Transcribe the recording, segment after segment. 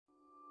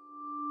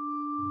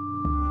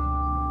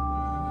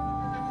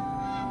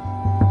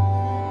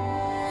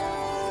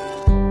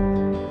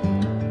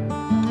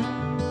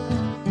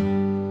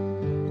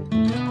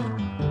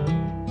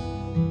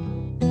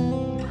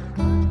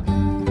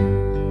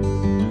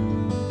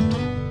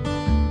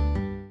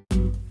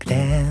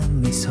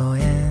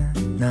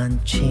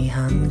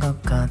취한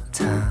것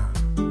같아.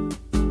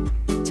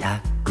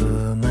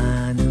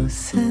 자꾸만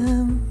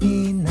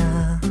웃음이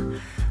나.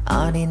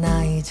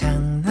 어린아이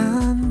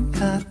장난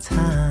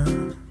같아.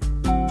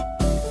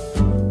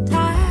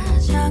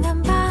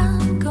 다정한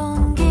밤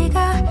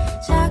공기가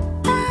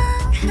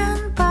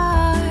적당한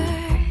bar.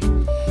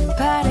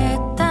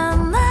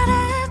 바랬던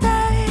나를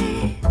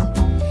돼.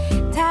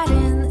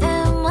 다른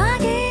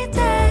음악이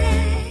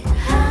돼.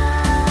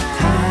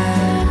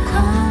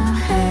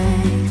 달콤해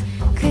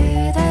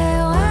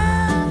그대와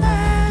나.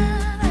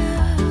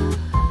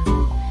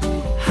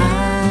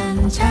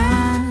 한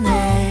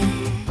잔에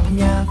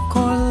그냥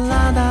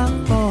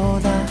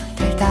콜라다보다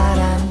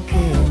달달한 그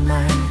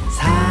말.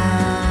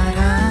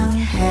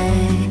 사랑해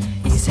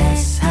이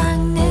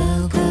세상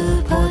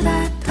누구보다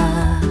더.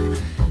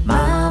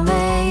 마음의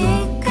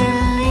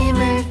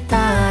이끌림을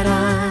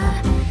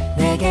따라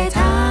내게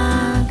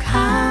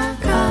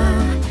다가가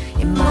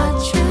입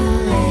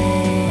맞출래.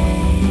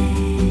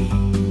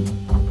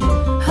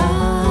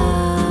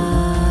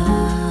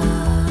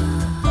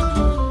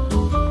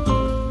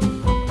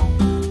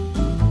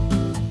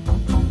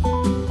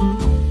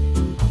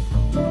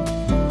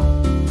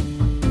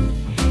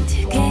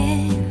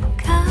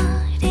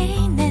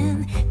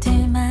 두근거리는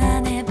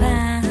둘만의 밤.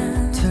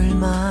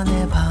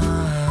 둘만의 밤.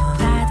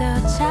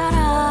 파도처럼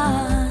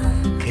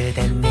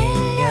그댄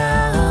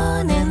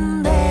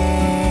밀려오는데.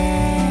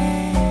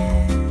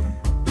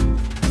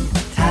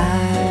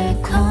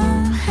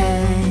 달콤해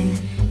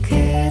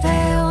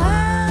그대와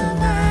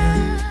나.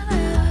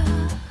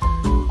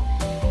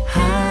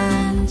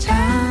 한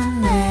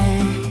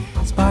잔에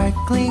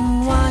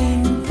스파클링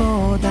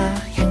와인보다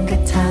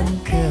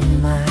향긋한 그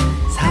말.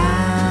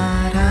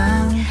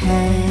 사랑해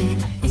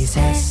이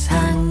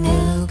세상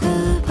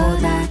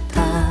누구보다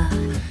더.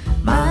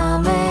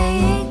 마음의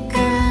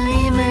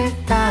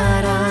이끌림을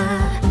따라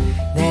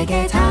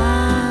내게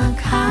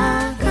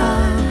다가가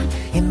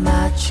입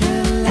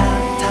맞출래.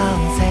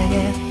 다음 생에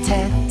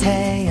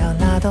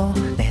태어나도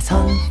내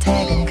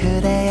선택은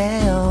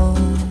그대예요.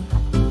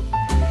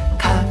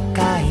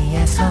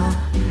 가까이에서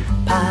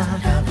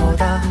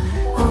바라보다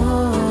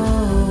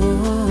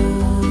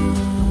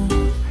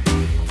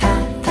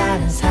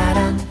다른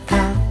사람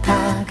다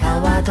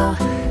다가와도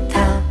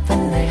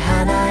답은 늘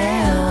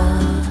하나예요.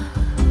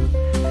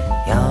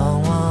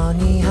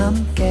 영원히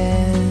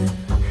함께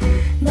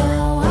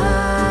너와.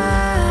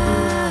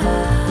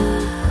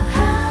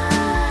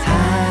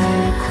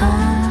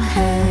 달콤해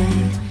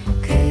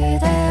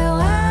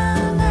그대와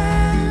나.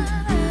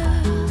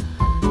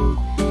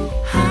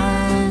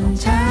 한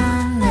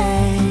잔에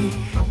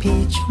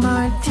피치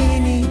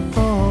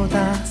마티니보다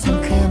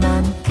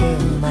상큼한 그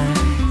말.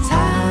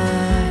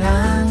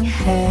 사랑해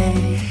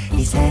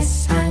이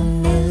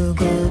세상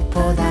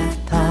누구보다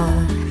더.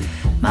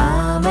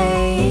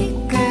 마음의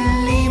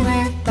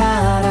이끌림을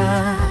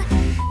따라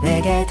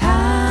내게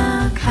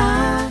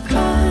다가가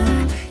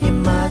입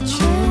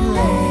맞출래.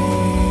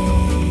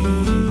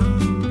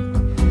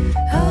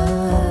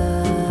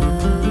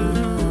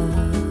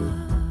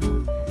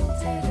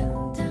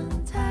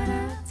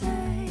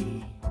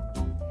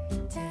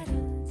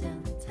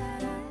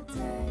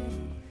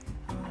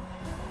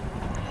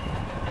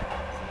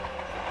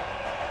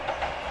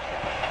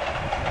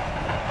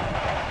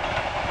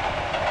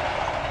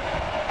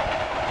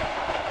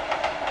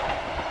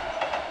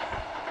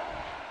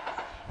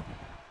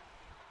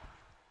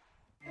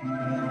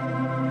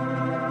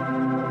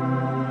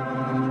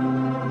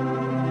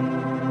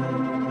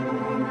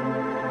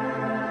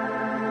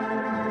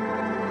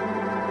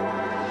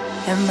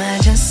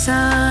 Imagine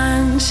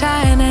sun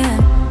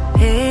shining,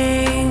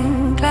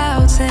 pink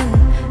clouds in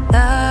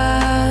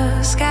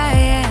the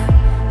sky,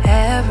 and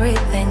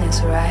everything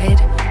is right.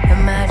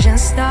 Imagine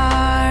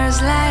stars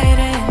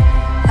lighting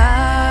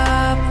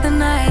up the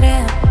night,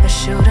 and a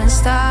shooting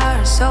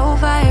star so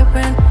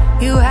vibrant.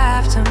 You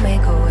have to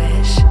make a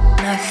wish.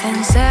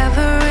 Nothing's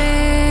ever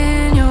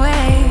in your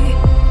way.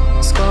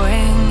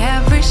 Scoring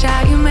every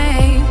shot you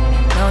make.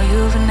 No,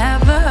 you've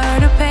never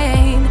heard of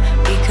pain,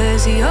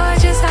 because you're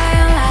just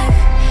high on life.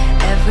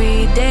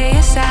 Every day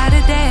is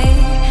Saturday.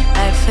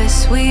 Life is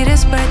sweet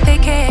as birthday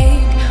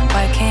cake.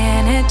 Why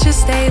can't it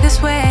just stay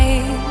this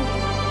way?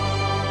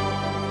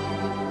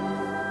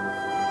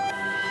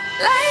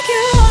 Like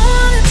you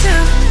wanted to.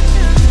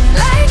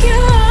 Like you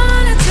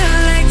wanted to.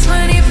 Like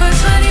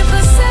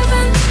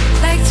 24/7.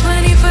 Like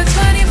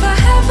 24/24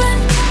 heaven.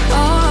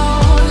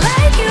 Oh,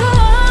 like you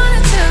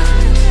wanted to.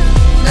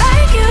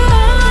 Like you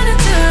wanted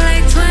to.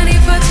 Like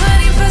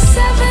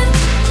 24/7.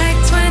 Like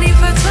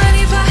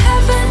 24/24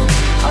 heaven.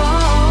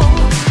 Oh,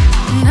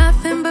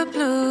 nothing but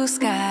blue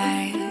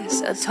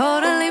skies. A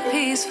totally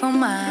peaceful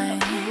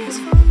mind.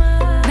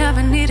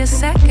 Never need a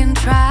second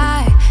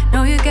try.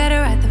 No, you get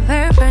it right the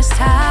very first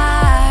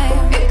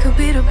time. It could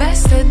be the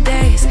best of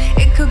days.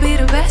 It could be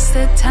the best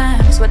of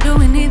times. Why do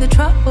we need the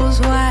troubles?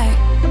 Why?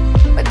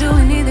 Why do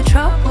we need the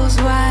troubles?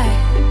 Why?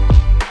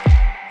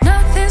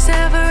 Nothing's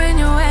ever in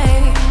your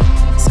way.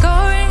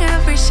 Scoring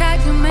every shot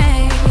you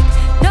make.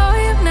 No,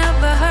 you've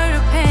never heard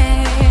of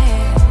pain,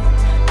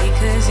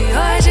 because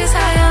you're just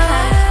high on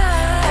life.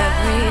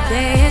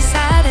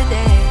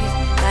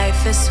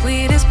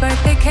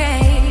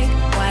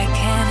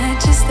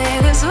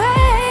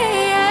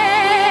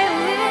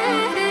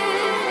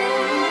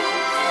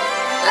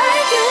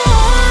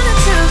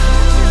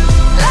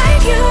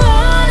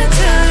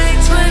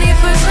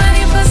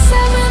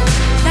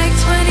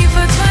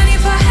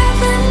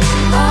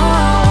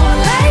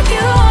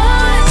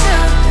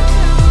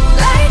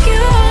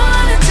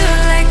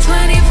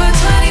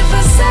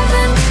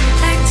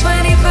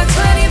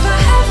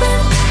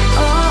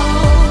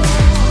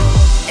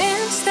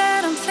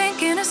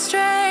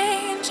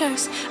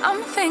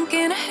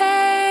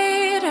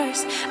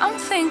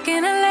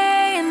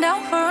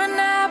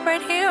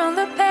 on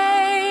the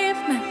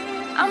pavement.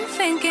 I'm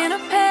thinking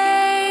of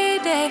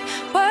payday,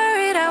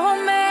 worried I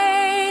won't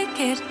make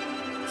it.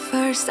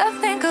 First I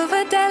think of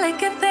a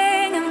delicate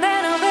thing and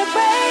then of it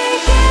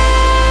breaking.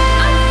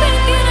 I'm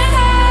thinking of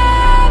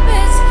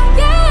habits,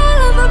 yeah, I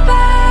love the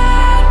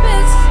bad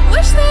bits.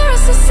 Wish there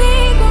was a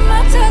secret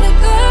map to the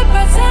good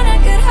parts and I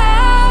could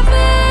have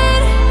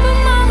it. But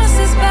mama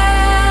says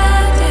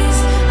bad days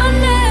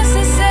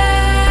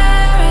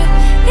unnecessary.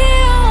 The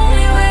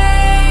only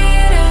way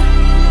to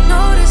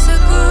notice a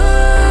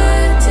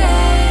good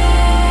day,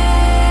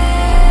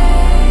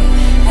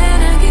 and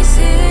I guess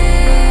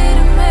it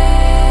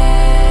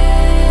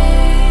makes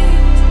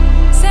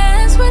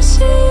sense what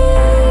she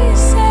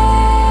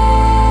said.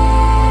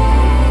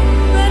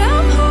 But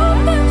I'm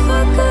hoping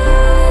for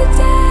good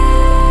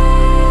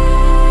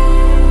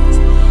days.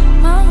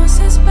 Mama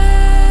says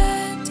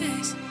bad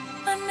days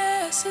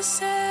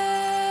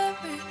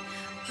unnecessary,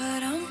 but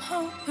I'm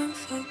hoping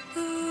for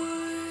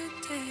good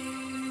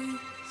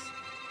days.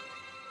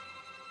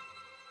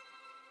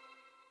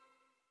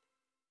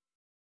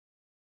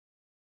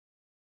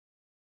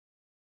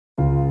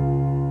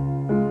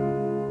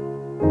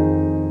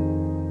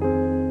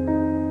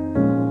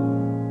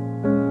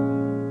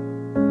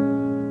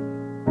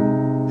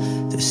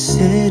 The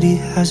city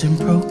hasn't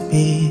broke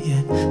me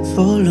yet,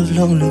 full of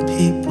lonely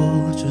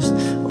people just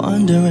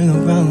wandering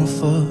around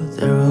for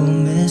their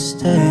own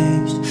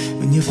mistakes.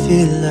 When you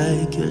feel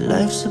like your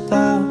life's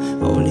about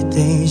only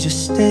things,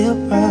 just stay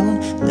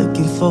around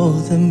looking for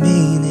the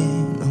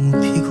meaning. 너무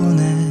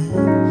피곤해.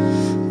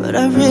 But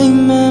I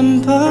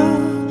remember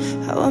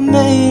how I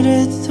made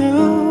it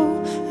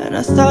through, and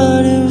I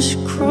thought it was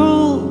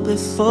cruel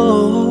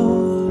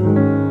before.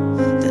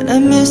 Then I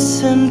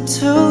miss him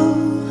too.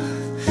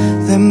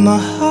 Then my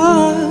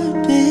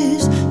heart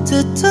beats to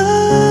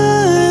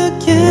die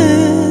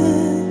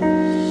again.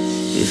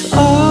 If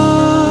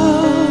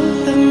all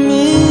of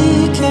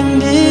me can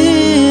be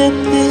at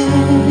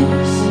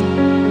peace,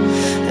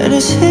 and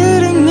it's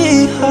hitting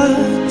me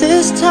hard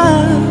this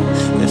time.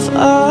 If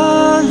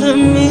all of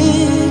me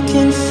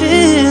can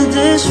feel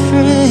this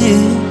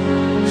free,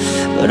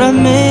 but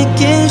I'm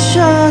making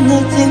sure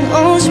nothing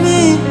owns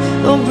me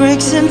or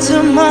breaks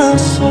into my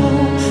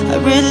soul. I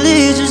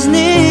really just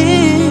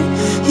need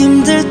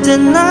힘들 때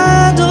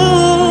나도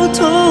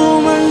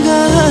도망갈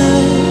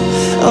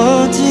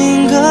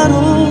어딘가로.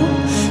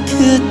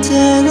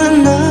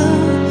 그때는 나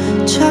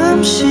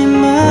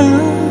잠시만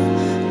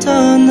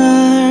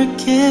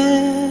떠날게.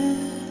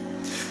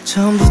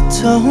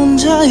 처음부터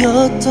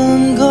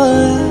혼자였던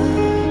거야.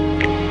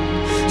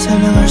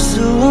 설명할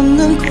수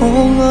없는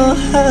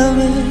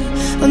공허함에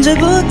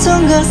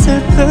언제부턴가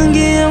슬픈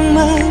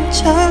기억만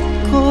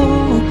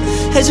찾고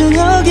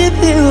해저녁에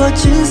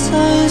비워진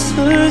서의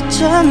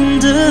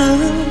술잔들.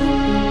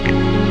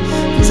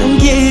 항상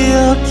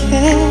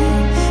기억해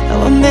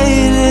how I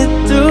made it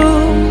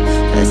through.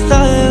 I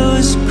thought it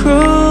was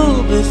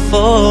cruel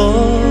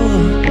before.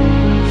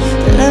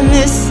 Then I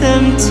miss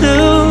him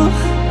too.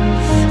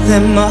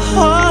 Then my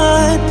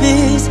heart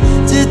beats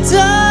to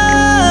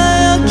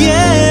die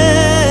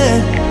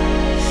again.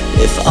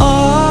 If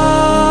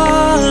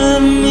all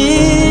of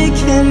me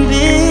can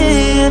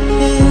be at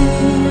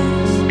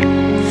peace,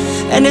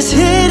 and it's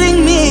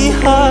hitting me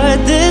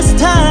hard this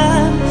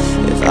time.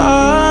 If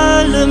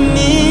all of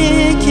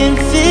me can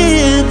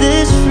feel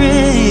this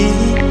free,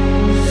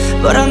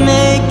 but I'm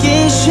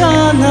making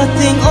sure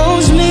nothing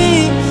owns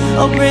me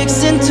or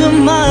breaks into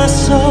my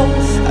soul.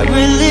 I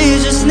really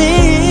just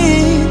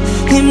need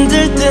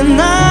힘들 때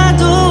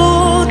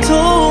나도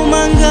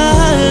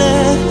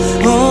도망갈래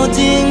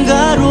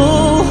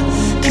어딘가로.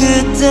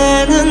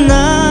 그때는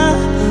나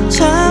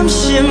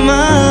잠시만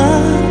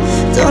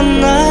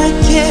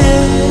떠날게.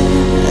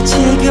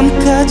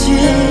 지금까지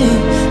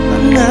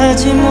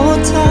만나지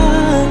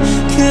못한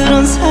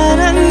그런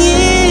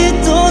사랑이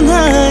또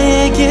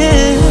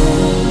나에게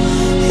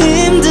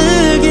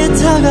힘들게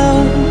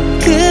다가온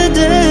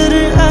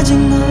그대를 아직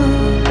너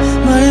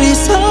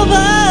멀리서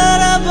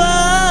바라봐.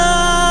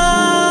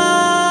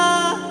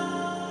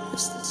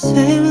 It's the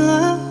same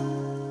love,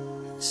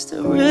 it's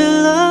the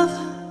real love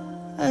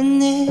I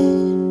need,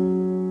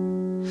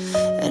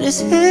 and it's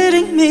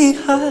hitting me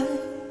hard.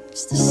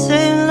 It's the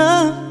same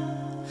love,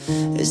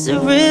 it's the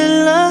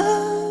real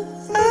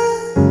love I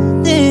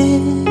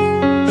need.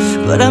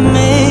 But I'm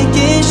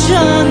making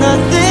sure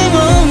nothing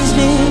owns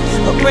me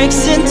or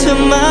breaks into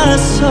my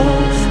soul.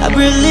 I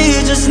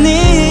really just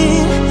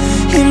need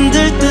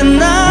힘들 때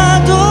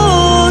나도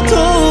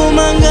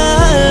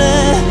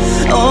도망갈래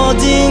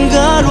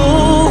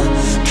어딘가로.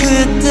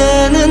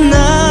 그때는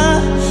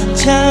나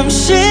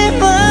잠시만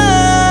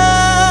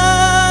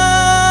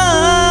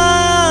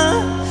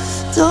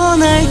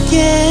떠날게.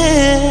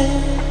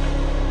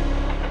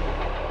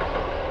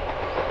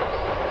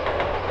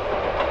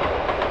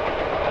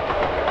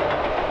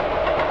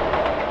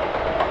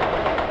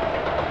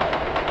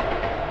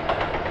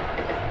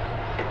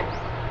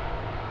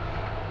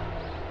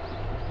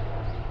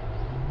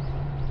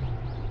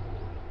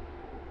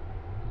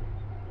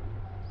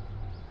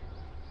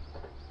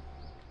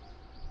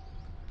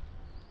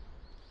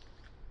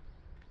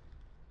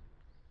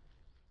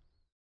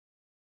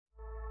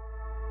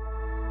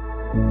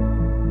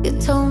 You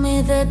told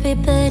me there'd be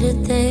better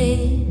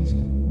days,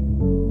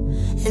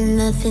 and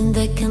nothing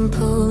that can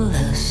pull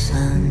us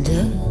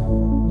under.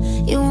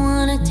 You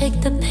wanna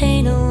take the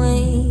pain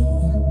away,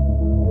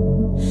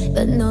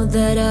 but know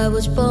that I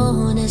was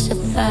born as a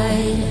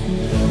fighter.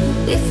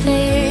 We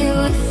fade,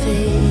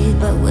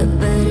 but we're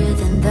better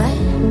than that.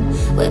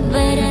 We're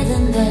better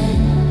than that.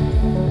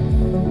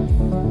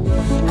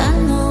 I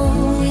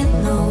know you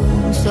know,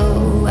 so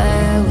why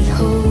are we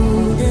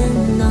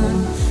holding on,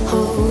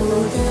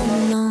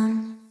 holding on?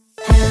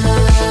 Hello,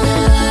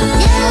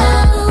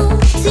 yeah,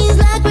 seems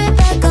like we're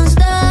back on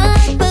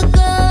start, but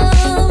go.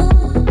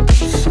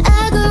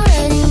 I go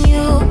red and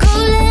you go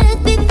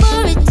left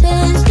before it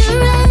turns to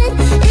red.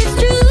 It's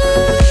true.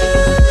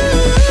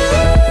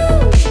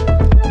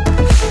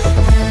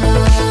 Hello,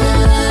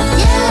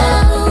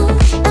 yeah,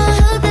 I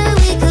hope that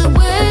we could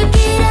work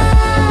it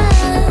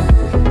out.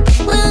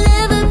 We'll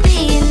never be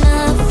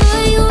enough for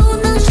you,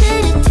 no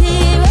shed a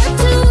tear or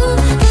two.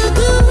 The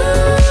good.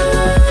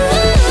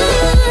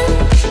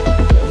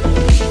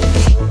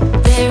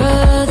 There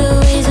are other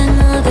ways and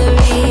other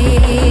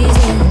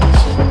reasons,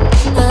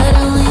 but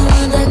only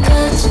one that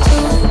cuts to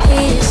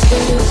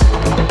pieces.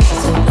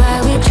 So why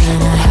we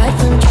tryna hide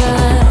from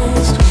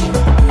trust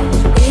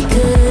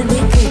when we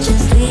could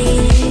just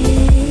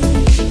leave?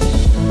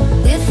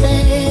 We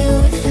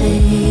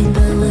fade,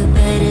 but we're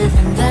better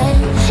than that.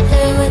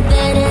 Yeah, we're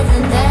better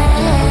than that.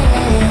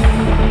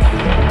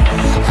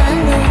 I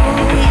know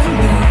you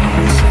know,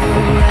 so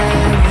why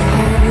we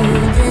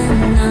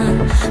holding on,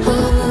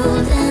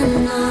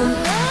 holding on?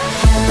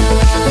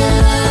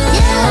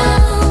 Yeah,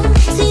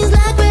 seems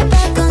like we're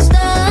back on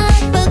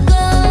start, but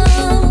go.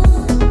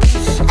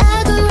 I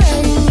go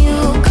red and you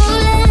go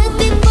left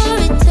before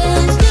it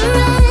turns to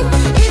red.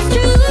 It's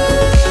true.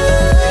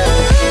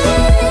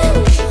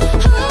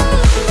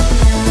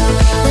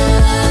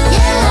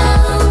 Yeah,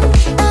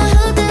 I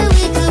hope that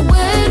we could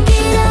work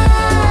it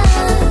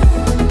out.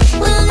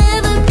 We'll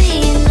never be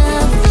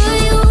enough for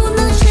you,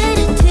 no shed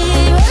a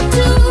tear or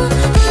two.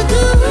 The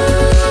good.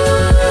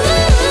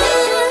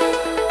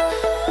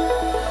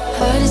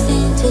 Hardest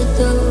thing to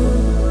do.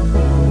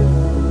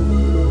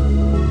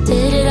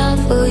 Did it all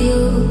for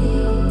you.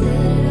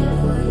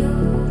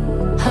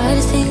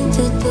 Hardest thing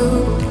to do.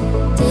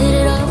 Did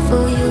it all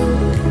for you.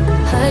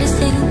 Hardest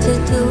thing to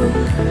do.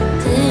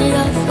 Did it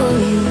all for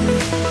you.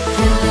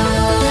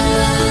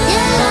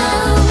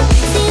 Yeah,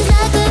 seems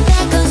like we're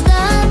back on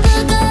start,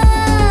 but go.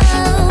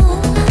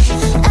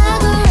 I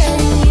go red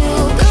and you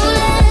go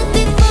left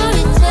before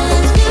it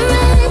turns to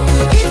red.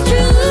 It's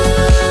true.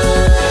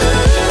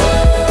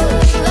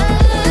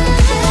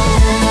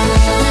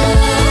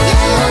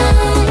 Yeah,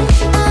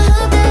 I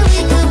hope that we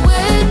could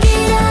work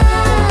it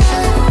out.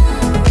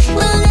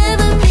 We'll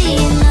never be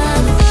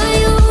enough for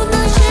you,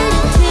 no shed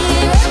a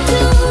tear or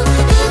two.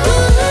 The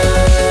good.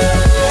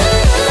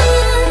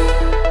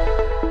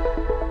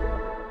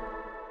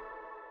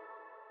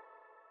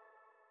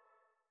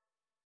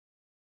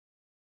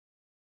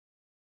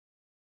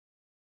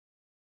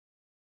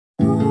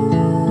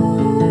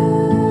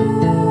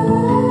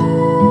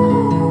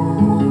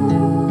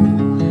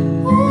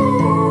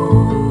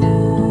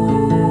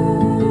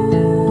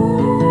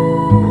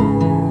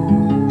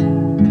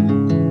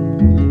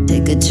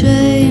 Take a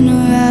train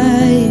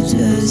ride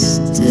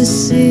just to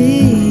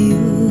see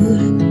you.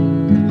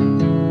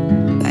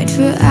 Ride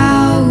for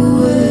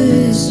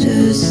hours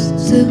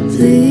just to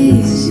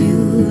please you.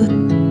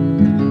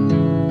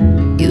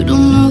 You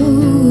don't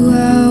know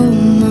how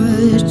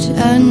much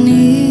I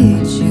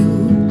need you,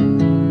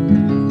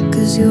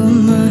 'cause you're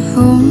my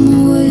home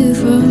away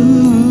from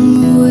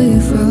home, away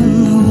from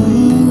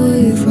home,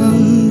 away from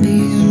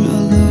being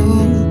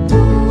alone.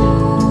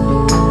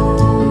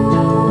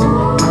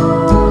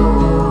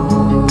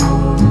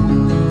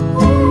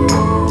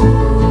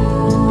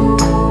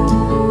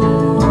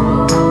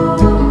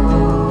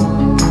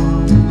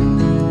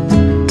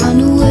 Run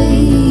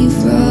away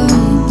from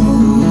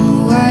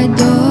home, why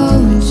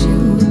don't you?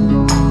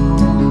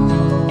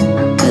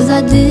 'Cause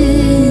I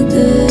did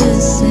the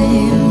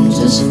same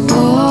just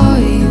for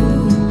you.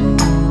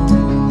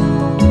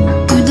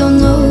 You don't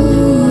know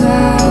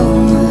how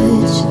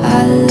much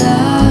I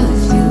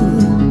love you,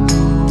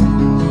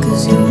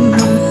 'cause you're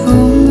my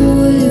home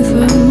away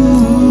from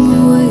home,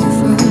 away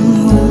from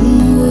home,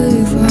 away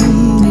from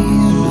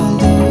being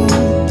alone.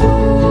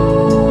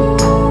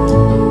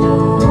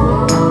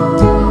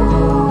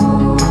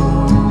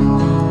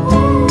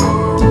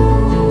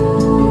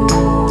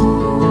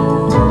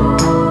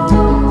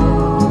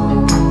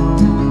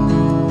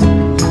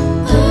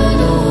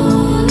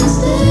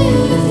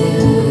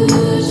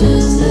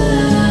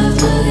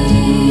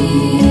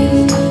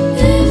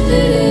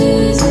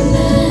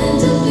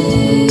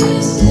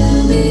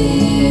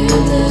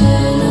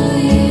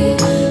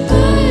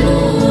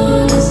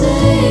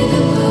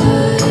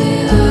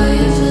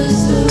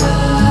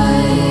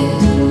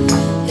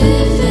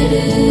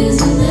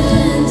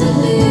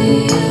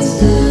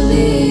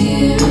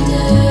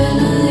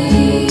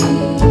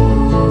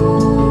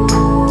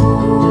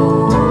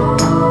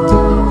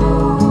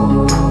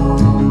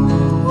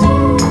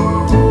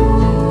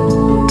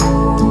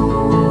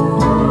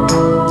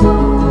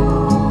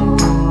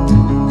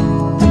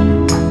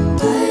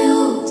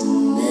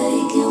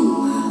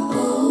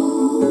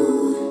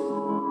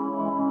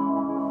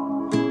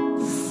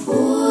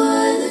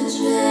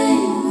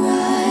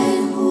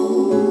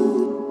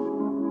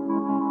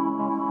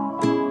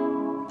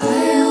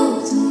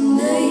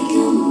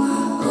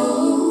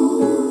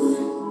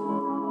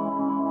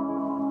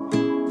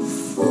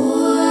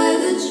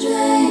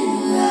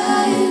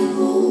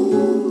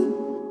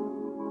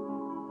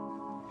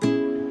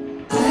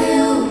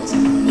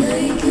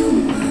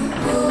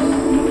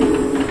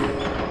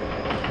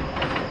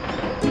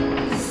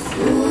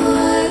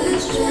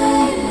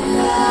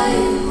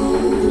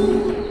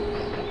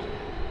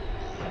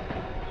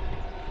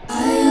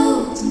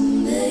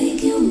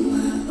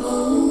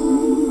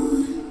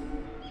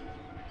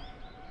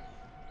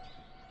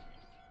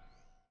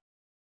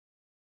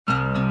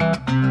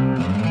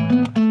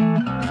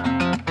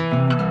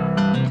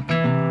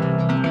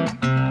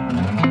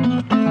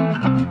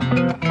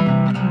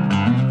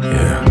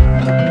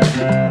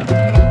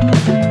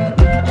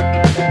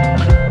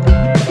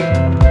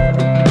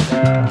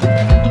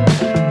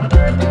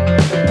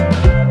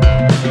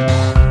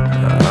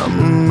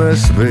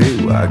 rest,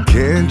 babe, why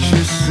can't you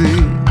see?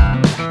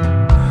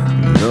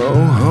 No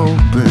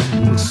hope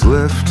in what's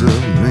left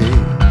of me.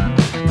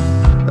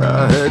 I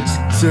had to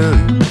tell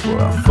you before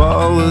I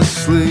fall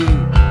asleep.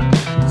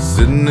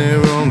 Sitting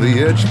there on the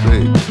edge,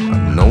 babe,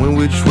 not knowing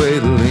which way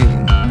to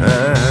lean.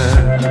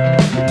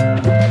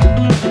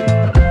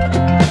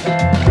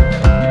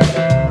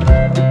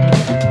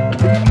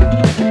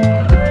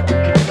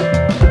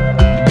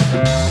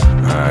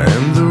 I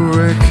am the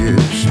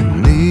wreckage in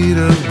need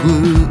of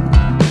glue.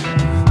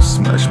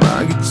 Smash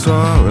my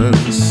guitar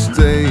and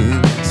stay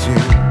in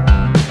tune.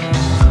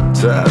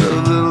 Tired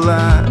of the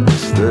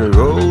lies, they're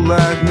old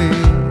like me.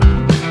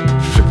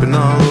 Tripping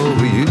all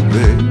over you,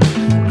 babe.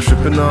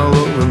 Tripping all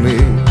over me.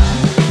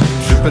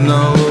 Tripping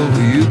all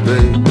over you,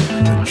 babe.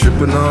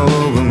 Tripping all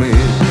over me.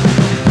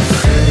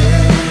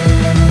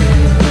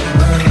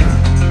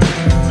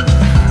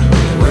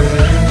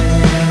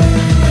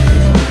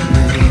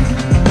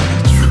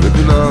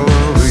 Tripping all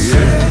over you.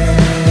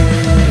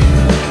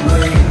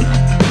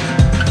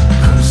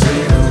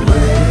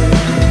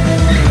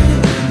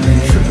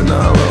 Tripping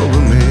all over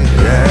me,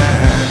 yeah.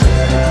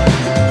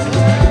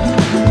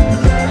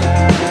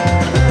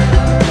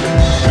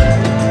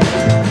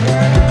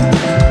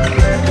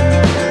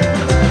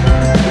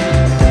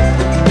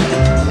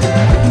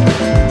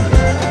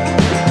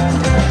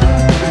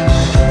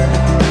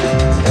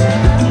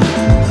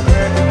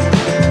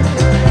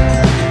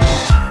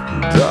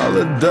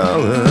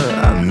 Dollar,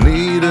 I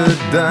need a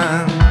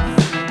dime.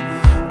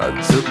 I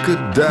took a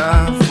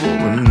dive for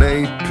an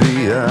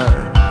API.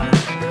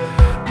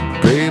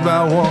 Babe, I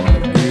wanna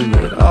give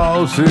it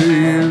all to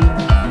you.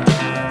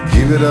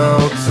 Give it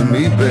all to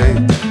me, babe,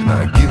 and I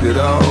give it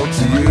all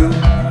to you.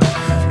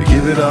 You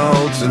give it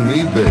all to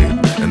me, babe,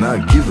 and I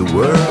give the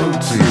world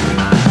to you.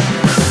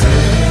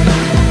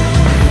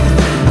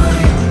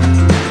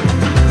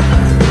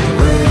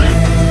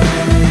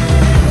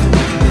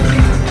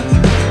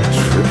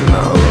 Tripping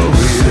all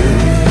over you.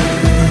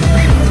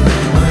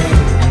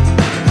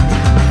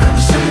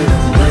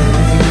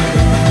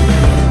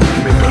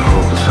 Make my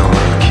whole song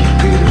keep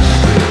beating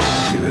still.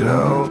 Give it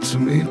all to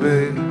me,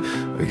 babe.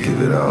 I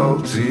give it all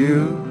to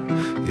you.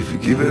 If you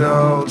give it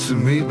all to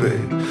me,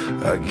 babe,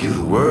 I give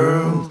the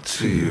world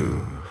to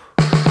you.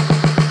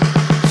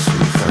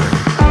 Sweet thing.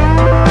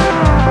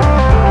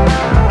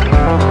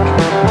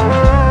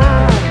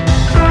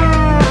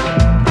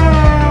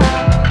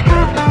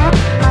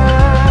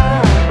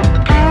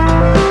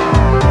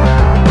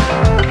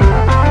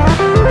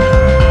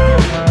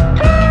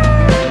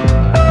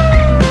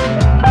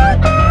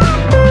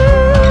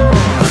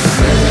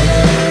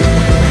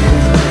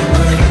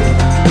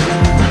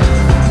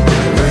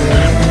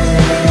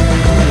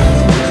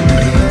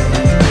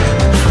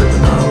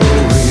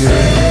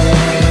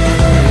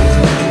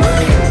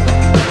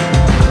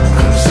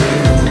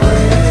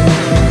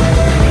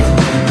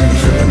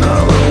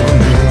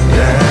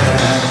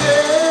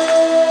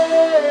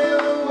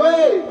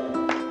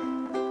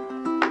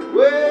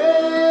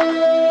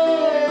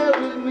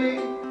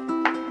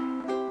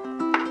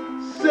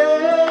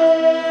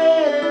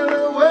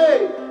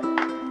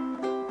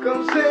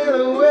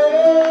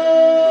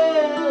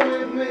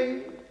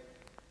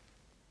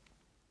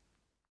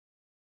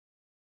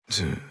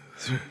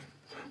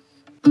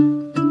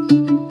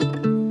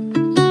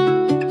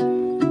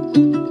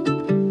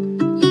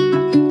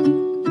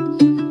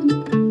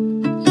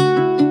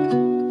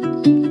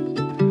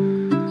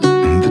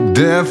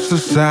 Depths of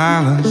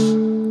silence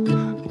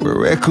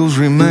where echoes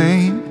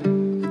remain.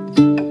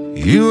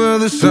 You were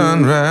the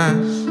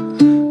sunrise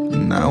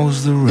and I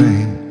was the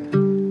rain.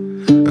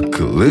 A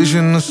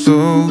collision of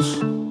souls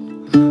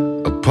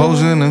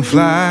opposing in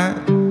flight.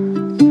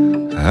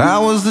 I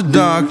was the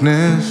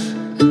darkness,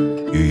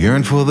 you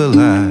yearned for the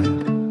light.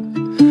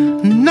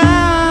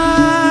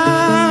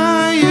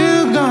 Now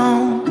you're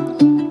gone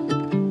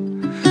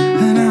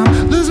and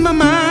I'm losing my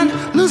mind,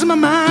 losing my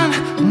mind,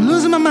 I'm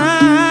losing my mind.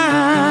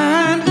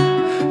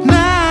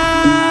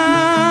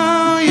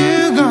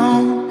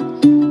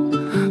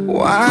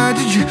 Why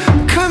did you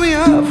cut me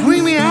up,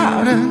 bring me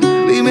out, and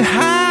leave me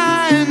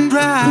high and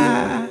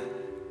dry?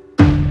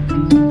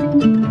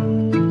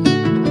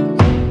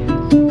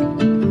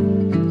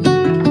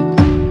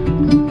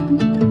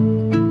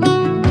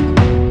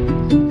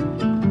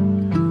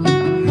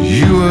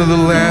 You were the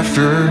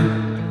laughter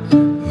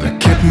that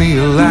kept me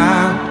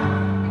alive.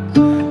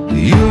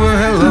 You were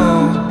hello,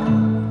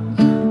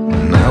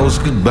 and I was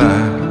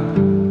goodbye.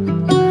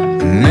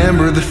 An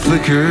ember that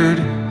flickered,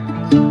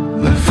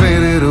 that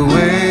faded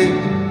away.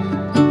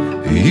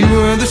 You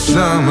were the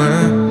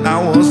summer, I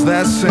was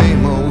that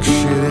same old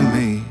shit in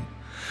me.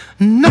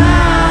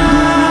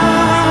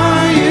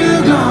 Now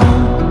you're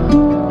gone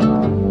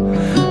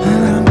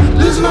and I'm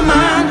losing my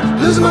mind,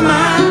 losing my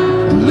mind,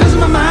 I'm losing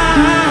my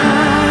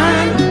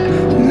mind.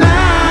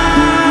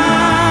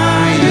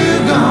 Now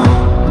you're gone.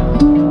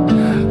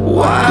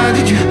 Why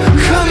did you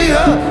cut me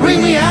up,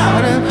 bring me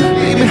out, and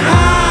leave me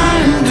high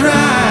and dry?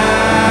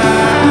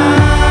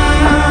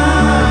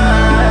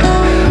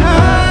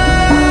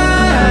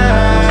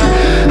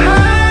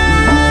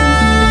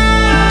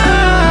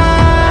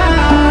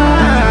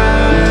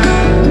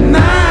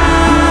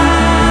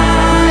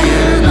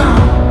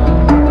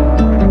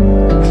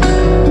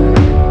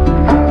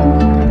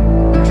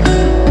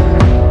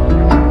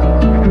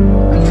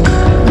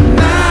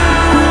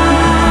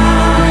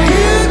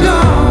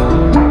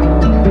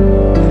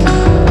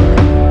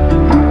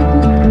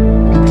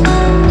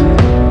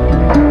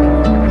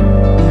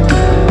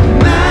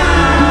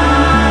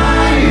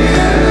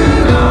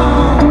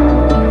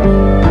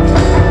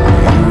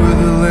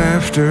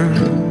 laughter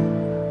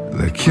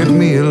that kept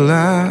me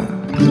alive.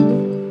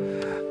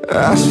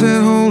 I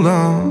said, hold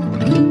on,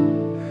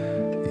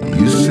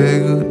 you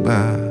said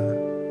goodbye.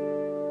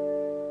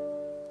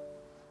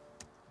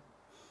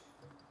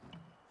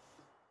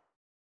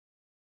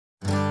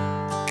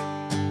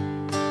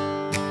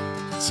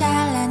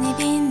 찬란히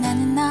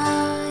빛나는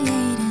너의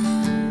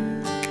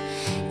이름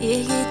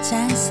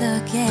일기장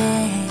속에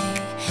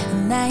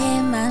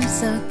나의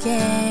맘속에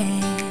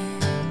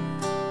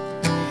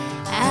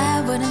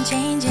I wouldn't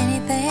change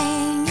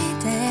anything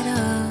이대로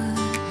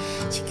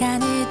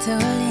시간을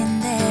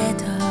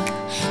돌린대도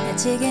나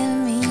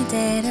지금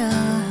이대로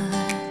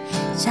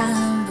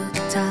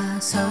처음부터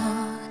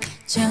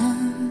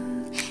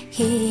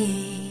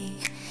소중히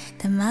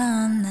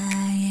담아온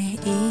나의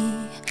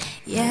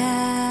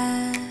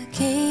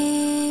이야기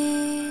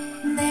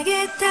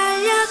내게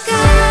달려가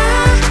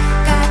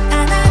꼭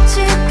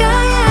안아줄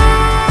거야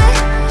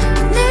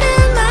오늘은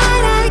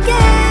말할게 I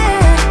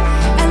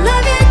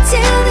love you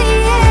till the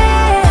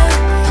end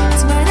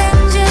It's more than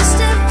just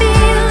a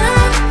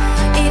feeling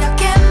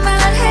이렇게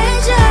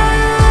말해줘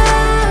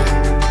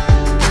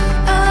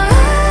Oh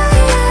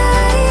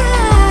yeah,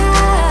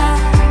 yeah.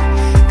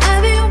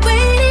 I've been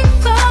waiting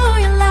for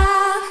your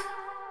love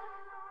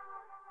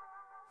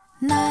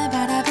널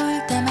바라볼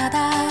때마다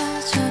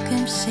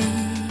조금씩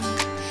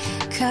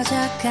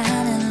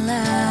커져가는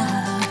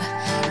love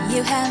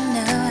You have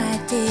no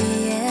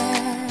idea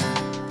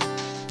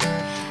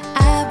I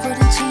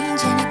wouldn't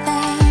change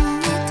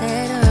anything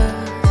이대로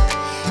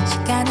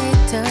시간을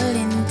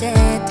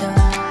돌린대도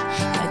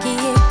여기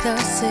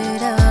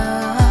이곳으로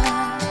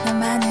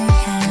너만을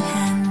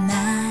향한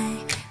나의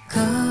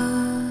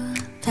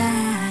고백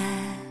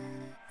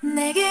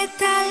내게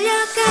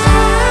달려가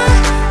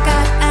꼭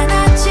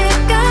안아줄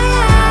거야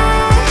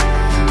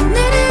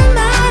오늘은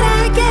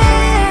말할게 I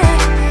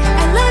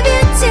love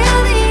you till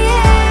the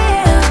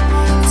end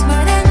It's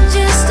more than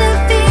just a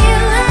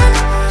feeling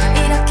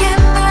이렇게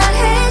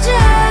말해줘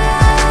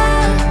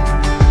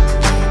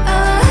Oh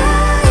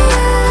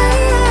yeah,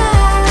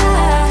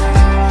 yeah.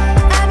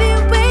 I've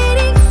been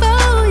waiting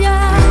for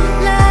your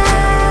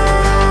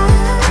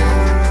love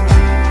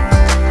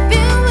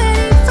Been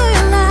waiting for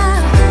your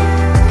love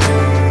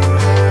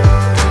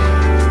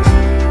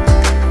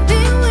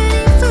Been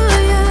waiting for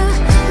your love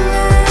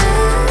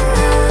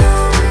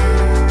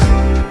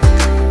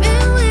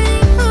Been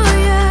waiting for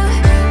your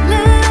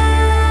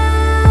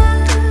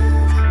love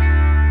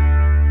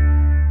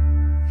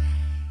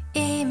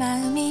이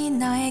마음이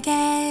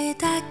너에게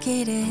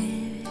닿기를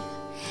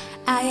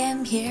I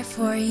am here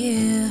for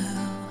you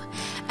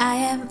I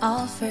am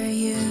all for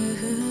you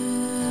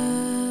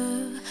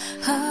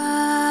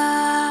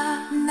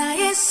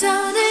나의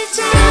손을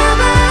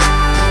잡아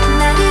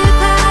나를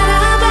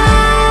바라봐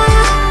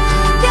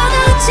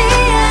변하지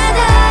않아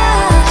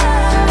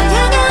널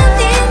향한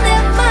이 내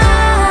맘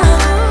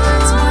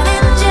It's more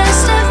than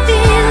just a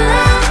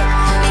feeling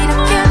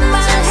이렇게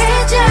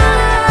말해줘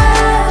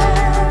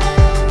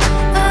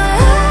Oh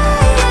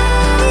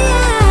yeah,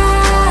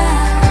 yeah.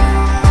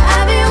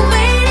 I've been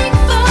waiting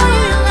for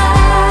your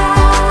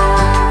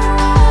love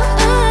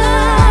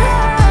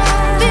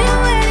Been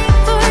waiting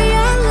for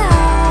your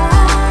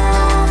love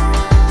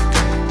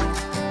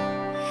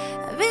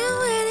I've been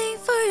waiting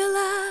for your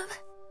love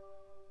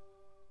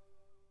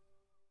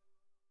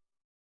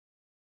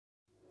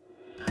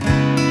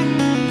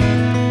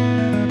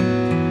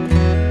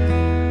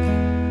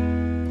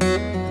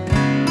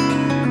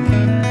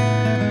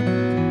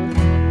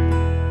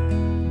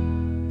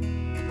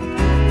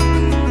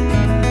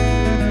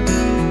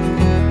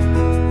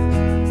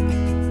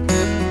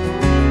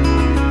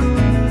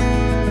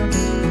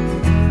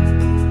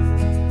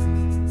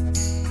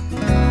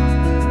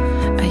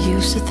I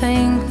used to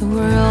think the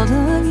world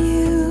of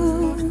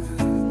you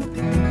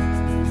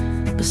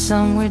But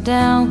somewhere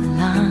down the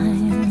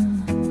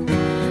line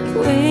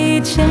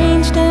We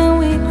changed and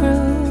we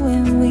grew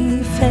And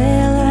we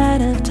fell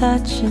out of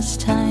touch as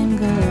time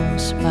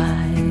goes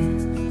by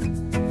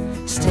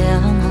Still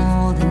I'm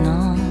holding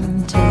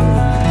on to you I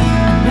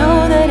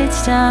know that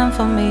it's time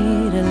for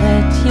me to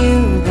let you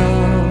go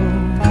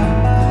I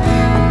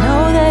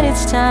know that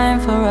it's time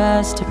for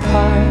us to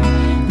part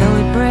Though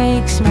it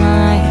breaks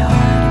my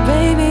heart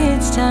Baby,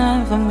 it's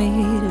time for me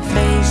to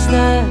face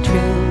the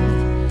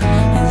truth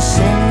And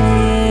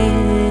say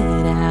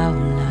it out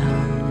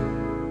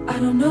loud I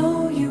don't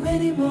know you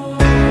anymore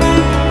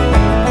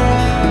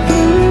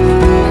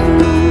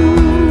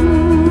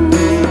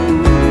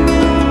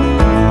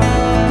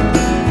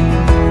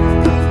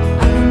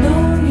I don't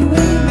know you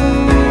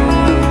anymore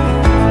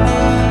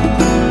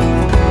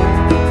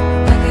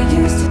Like I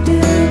used to do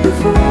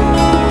before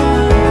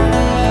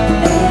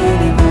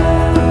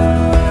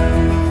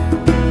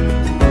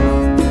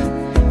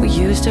We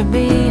used to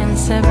be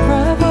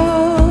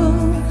inseparable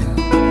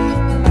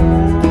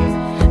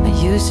I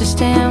used to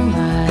stand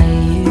by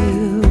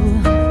you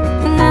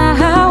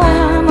Now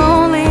I'm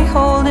only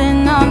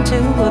holding on to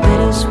a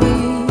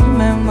bittersweet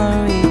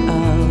memory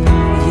of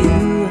you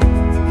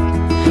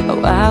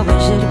Oh, I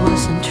wish it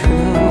wasn't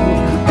true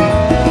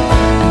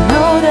I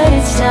know that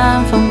it's time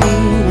time for me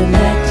to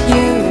let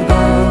you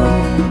go.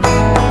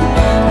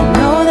 I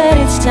know that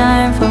it's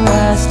time for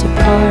us to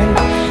part,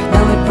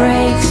 though it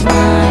breaks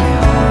my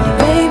heart.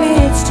 Baby,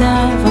 it's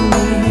time for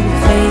me to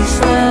face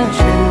the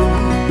truth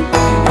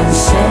and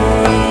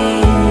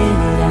say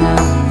it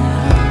out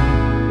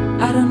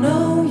loud. I don't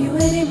know you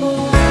anymore.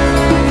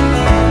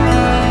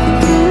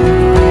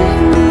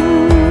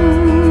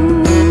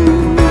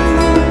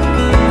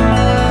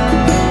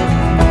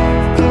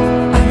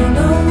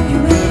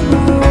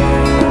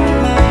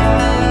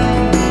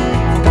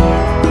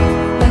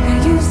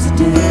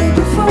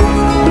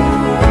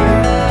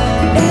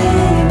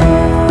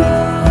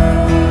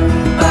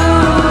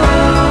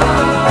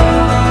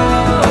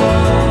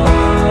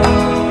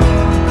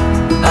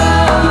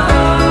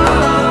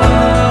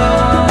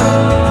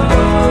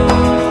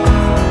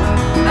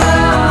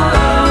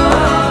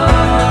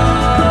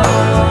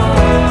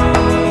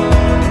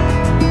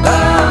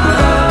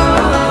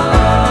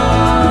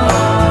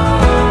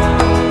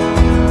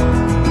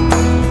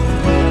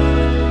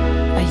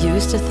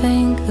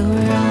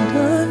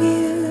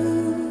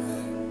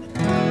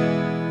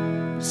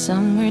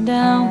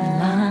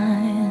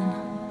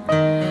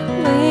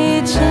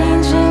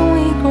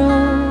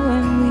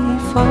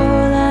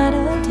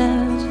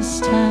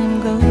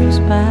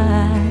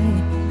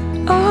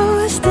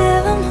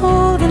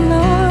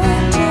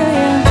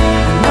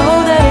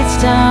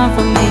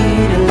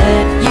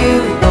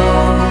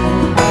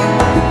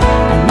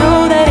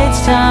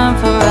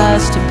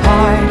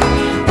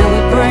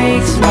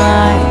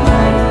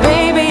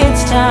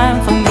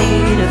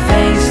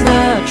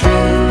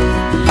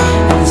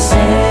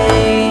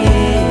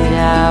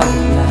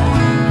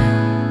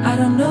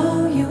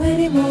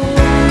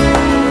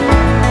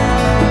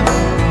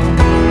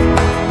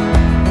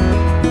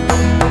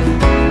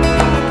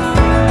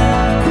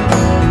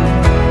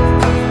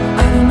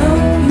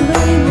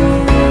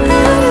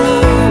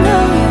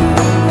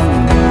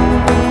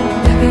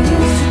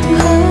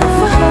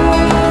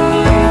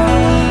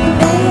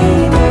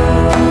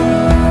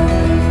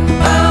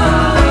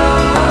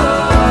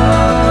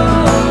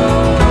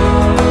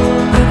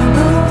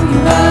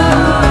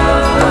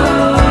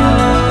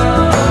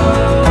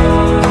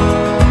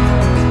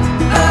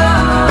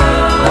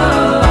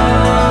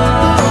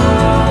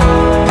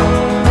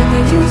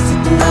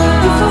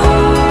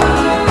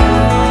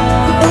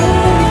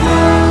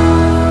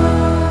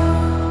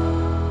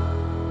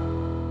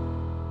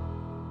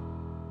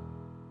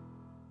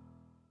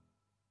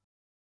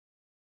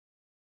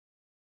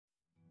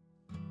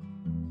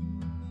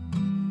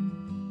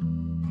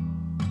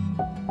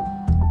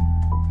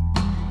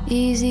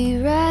 Easy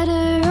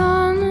rider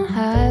on the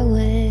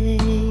highway,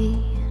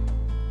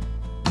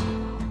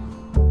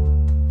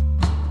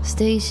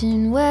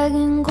 station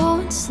wagon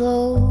going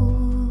slow,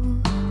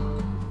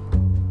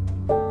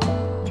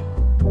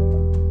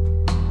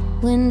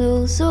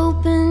 windows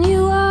open,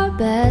 you are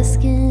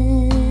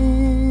basking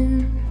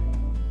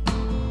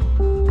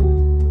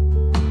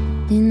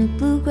in the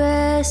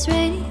bluegrass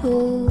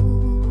radio.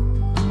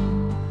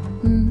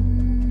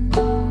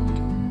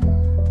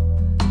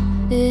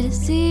 It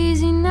is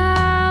easy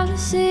now to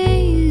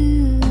see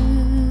you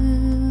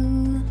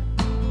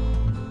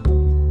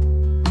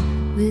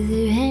with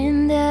your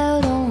hand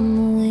out on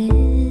the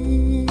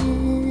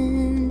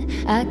wind.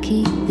 I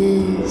keep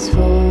this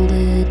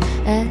folded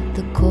at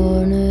the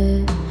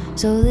corner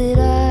so that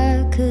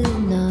I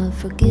could not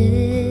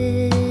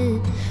forget.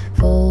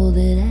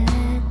 Folded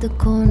at the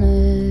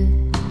corner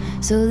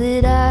so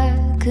that I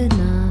could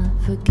not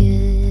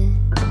forget.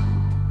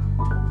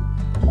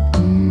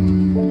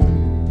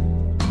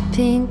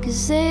 Pink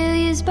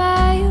azaleas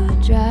by your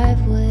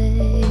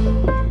driveway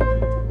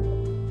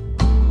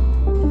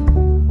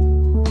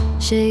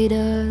shade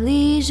our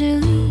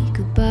leisurely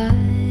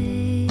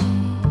goodbyes,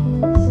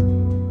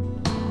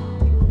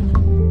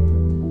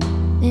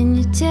 in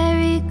your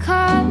terry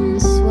cotton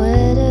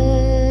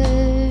sweater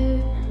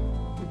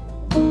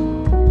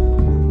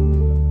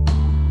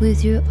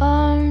with your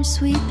arms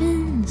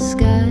sweeping the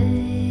sky.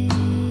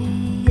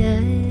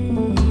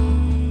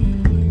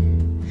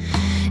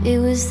 It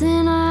was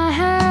then I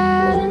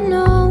had a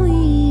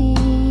knowing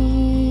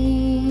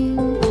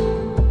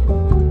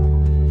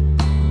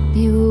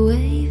you were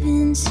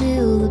waving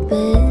till the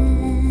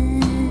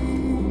bend.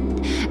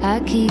 I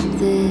keep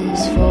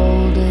this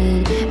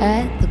folded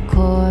at the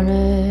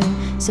corner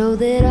so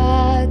that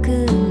I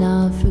could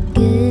not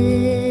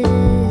forget.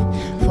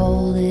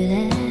 Folded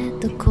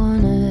at the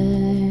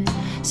corner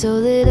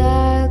so that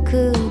I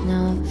could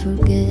not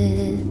forget.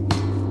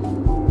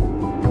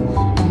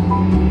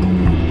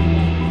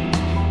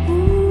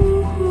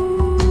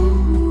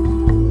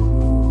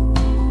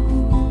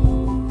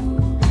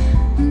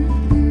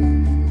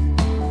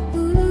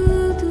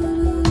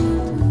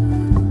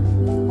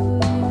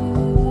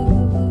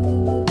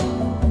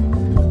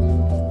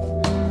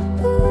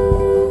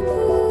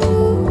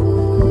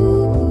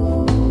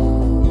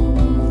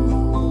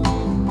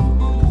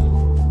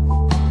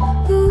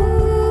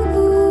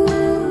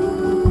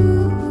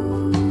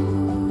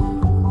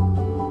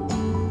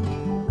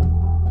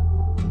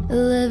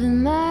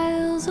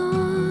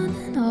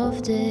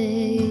 soft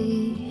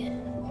day,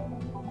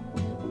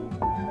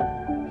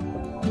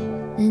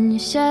 and your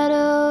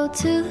shadow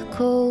to the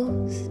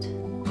coast,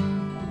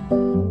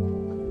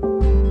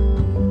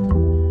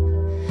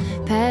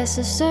 past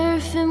the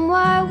surf and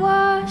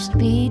whitewashed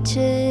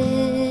beaches,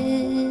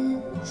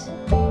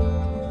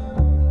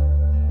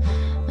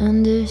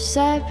 under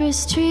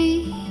cypress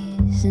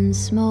trees and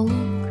smoke,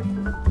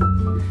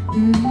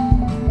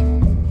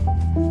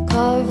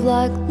 carved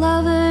like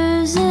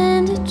lovers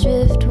into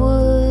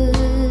driftwood.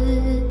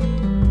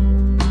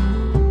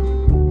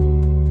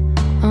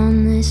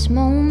 On this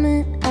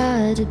moment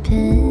I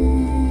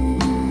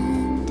depend.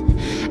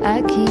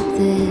 I keep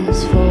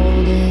this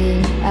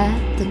folded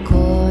at the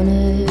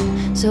corner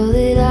so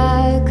that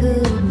I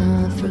could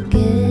not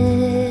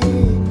forget.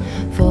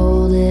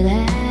 Folded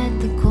at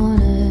the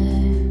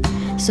corner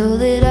so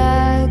that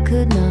I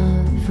could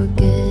not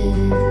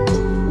forget.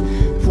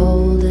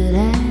 Folded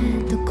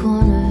at the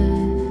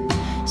corner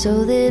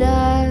so that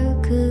I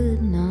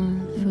could not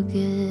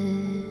forget.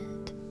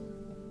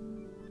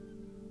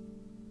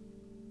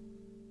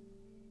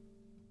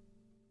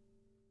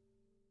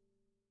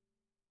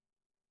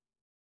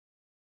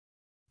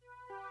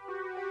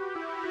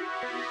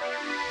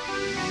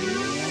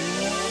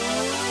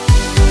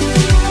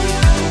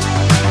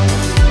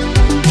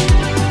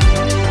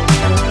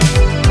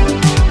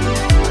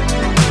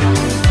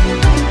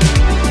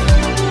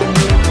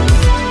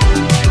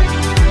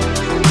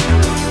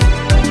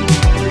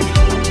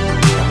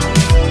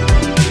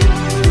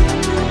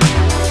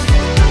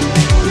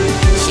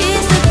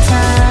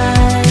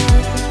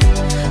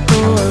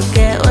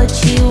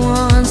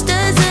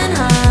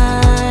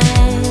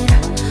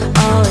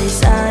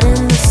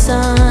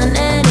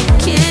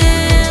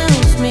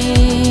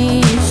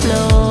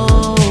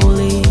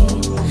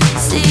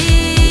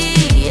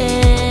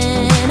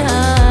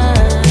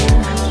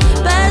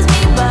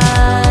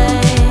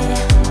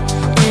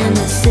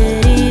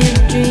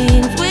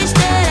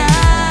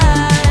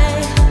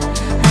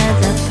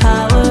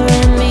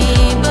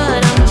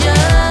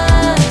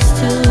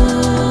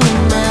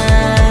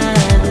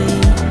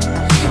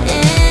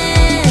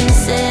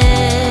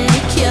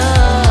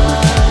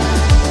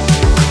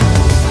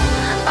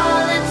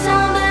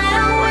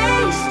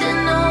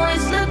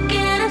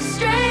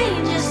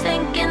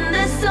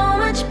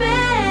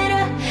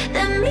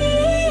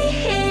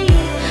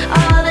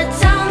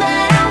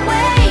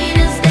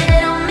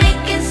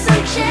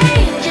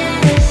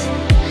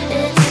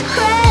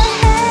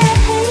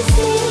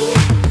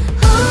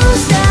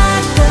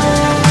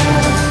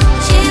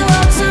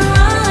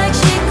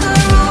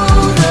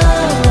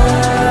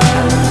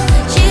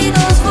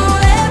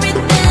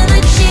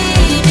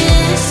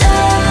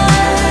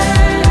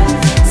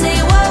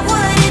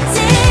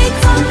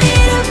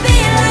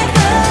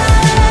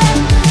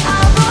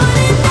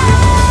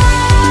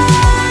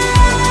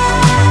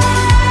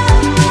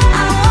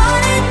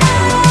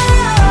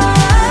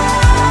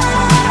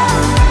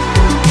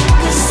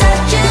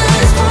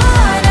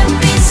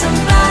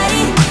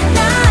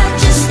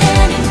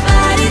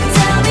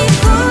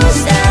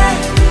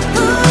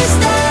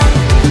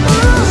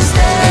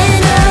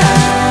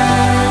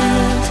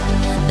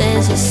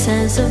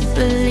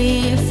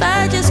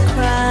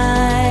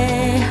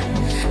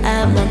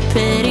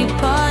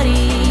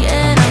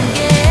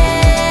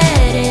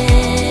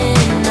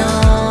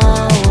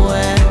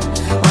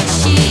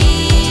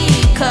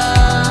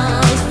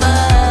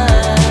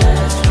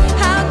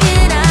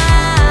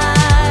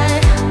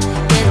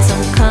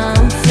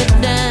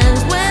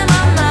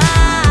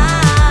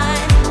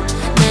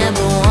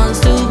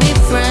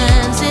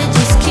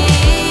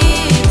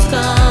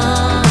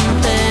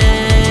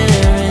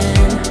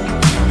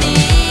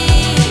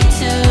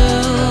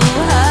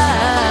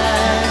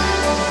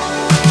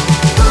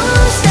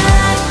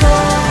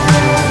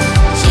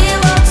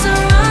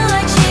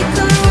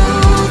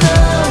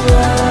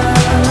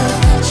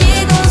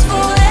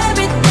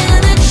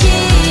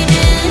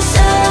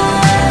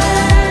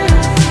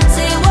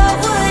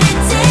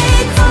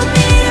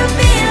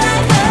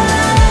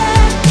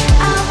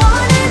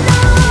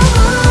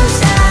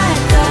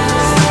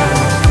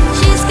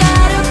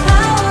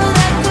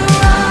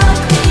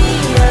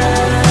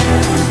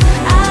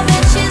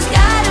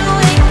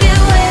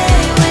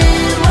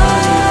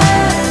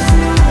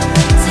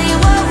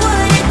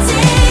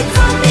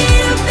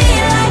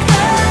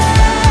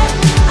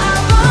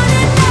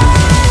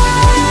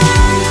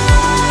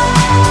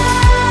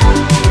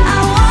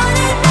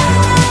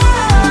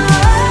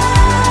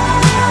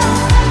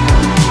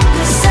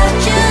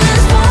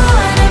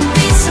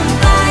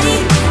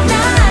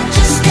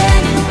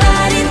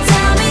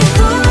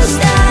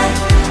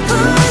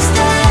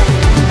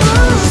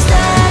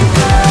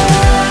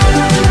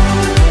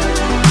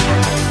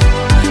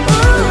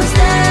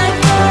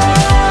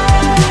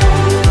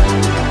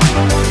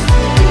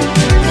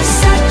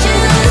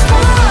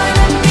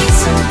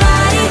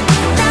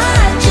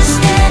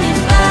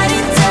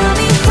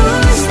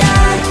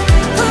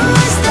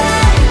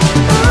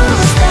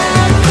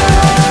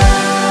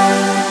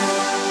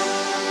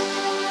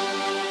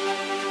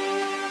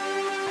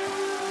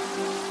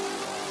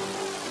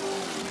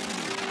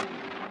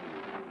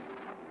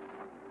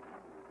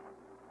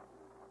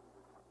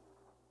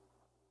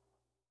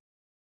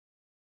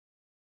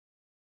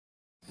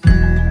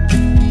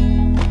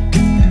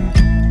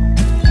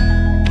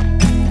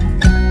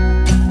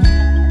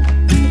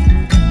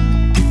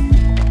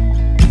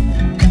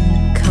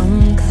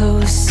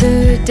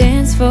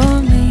 dance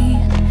for me.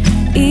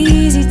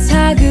 Easy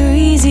tiger,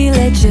 easy,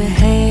 let your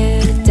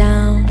hair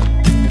down.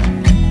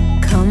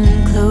 Come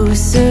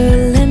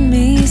closer, let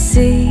me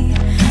see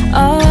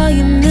all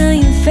your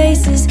million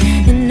faces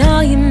and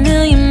all your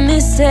million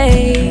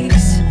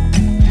mistakes.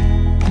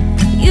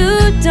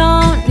 You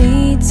don't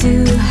need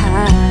to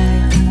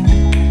hide.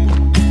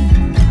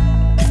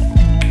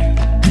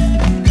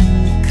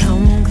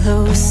 Come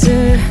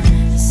closer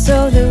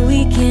so that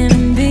we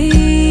can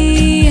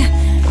be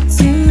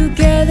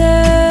together.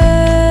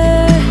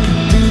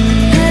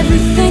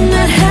 Everything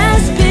that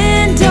has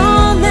been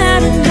don't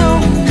matter no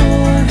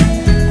more.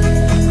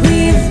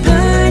 We've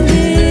burned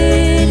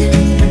it.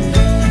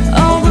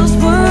 All those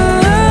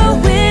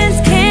whirlwinds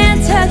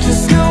can't touch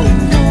us no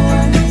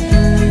more.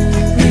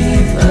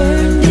 We've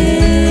earned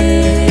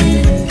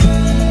it.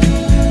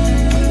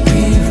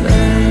 We've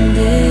earned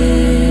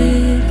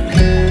it.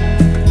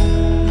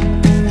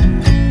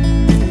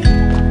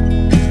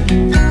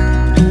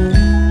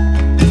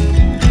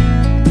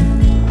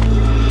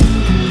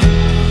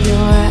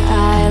 Your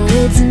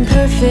eyelids and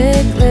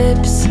perfect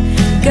lips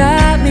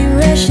got me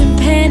rushing,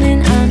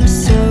 panting. I'm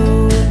so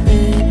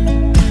lit,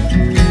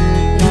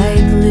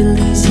 like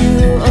lilies you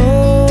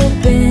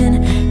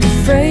open. The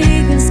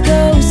fragrance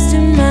goes to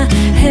my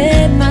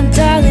head, my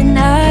darling.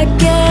 I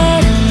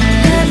get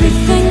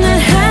everything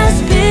that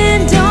has been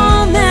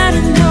don't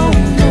matter no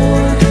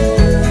more.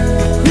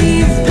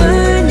 We've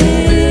burned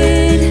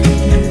it.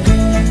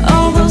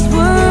 All those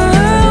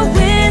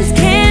whirlwinds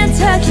can't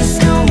touch us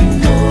no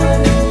more.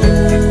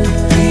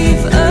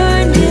 We've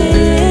earned it.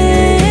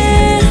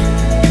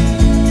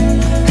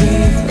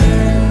 We've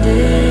earned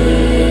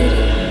it.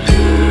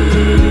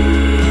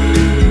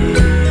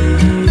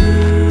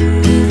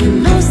 We've been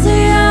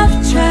mostly off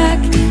track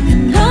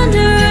and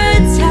under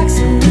attack,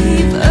 so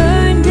we've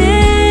earned it.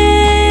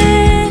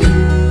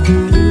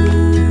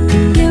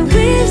 Yeah,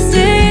 we've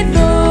stayed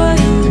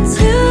loyal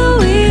to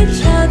each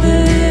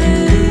other.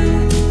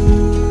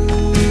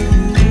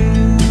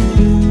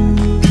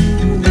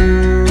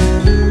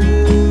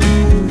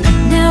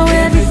 Now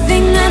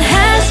everything that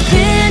has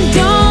been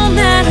don't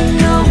matter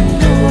no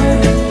more.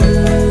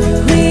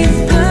 We've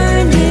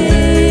burned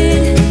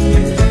it.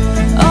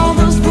 All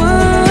those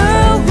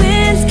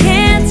whirlwinds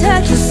can't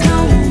touch us no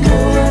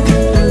more.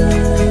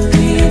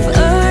 We've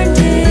earned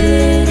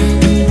it.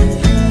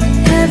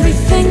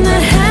 Everything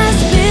that has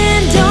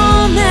been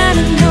don't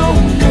matter no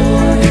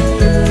more.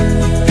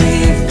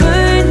 We've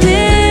burned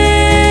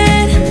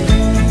it.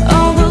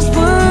 All those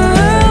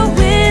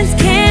whirlwinds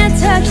can't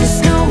touch us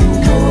no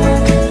more.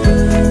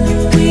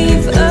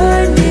 We've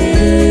earned it.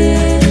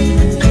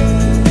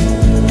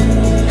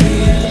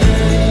 We've earned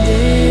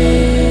it.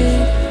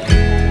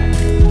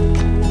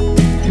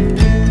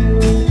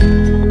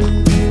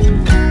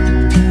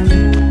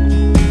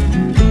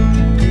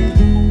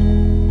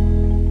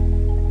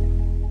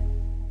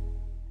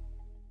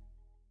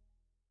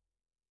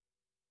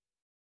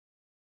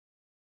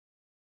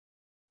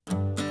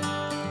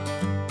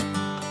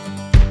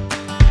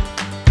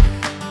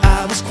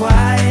 I was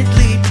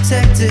quietly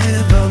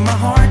protective of my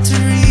heart to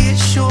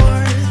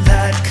reassure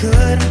that I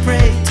couldn't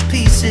break to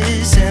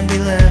pieces and be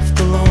left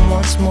alone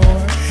once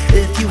more.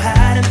 If you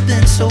hadn't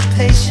been so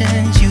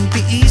patient, you'd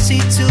be easy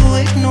to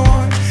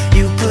ignore.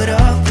 You put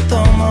up with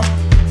all my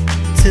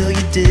till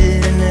you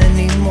didn't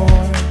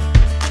anymore.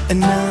 And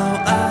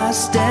now I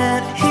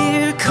stand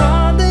here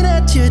calling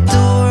at your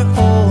door.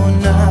 Oh,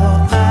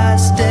 now I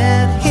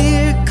stand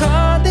here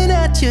calling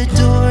at your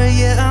door.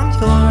 Yeah, I'm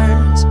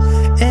yours,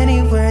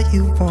 anywhere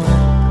you want.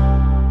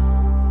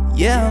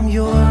 Yeah, I'm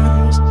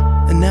yours,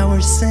 and now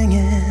we're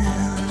singing.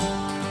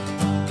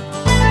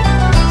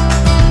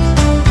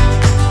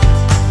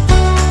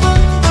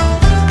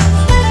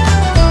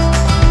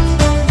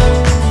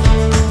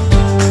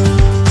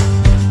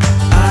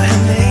 I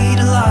have made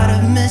a lot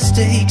of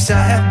mistakes.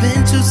 I have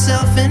been too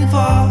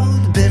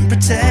self-involved, been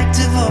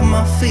protective of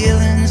my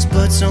feelings,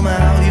 but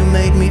somehow you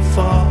made me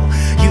fall.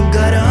 You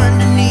got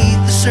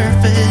underneath the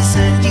surface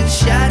and you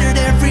shattered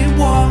every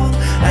wall.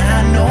 And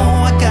I know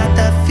I got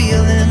that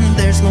feeling,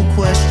 there's no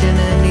question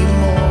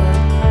anymore.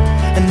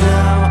 And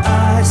now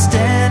I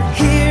stand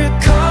here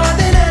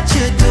calling at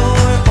your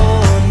door.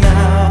 Oh,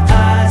 now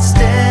I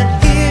stand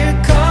here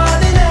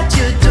calling at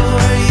your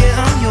door.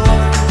 Yeah, I'm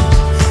yours,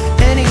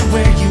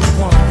 anywhere you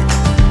want.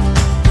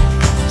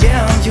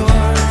 Yeah, I'm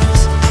yours,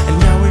 and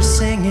now we're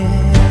singing.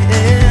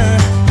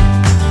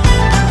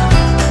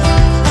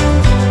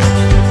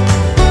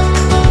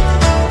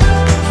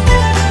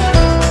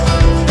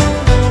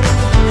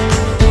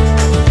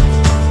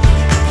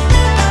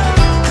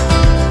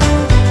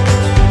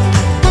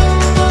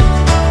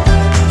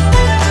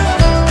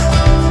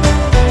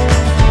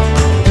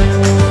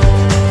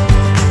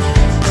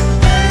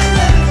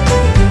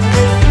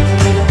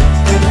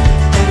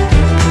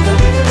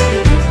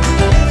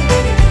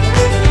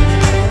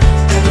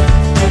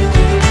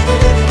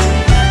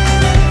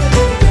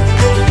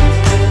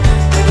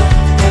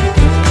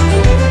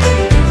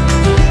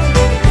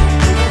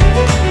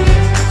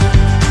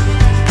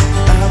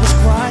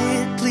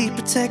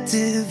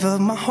 protective of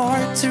my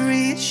heart to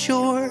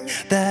reassure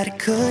that it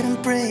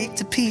couldn't break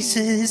to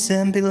pieces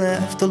and be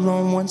left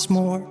alone once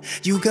more.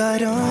 You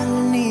got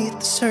underneath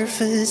the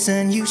surface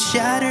and you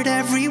shattered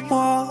every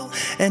wall,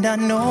 and I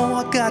know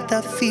I got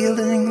that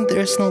feeling,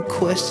 there's no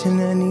question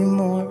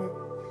anymore.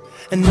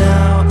 And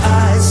now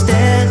I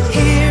stand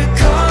here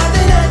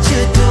calling at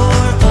your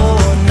door.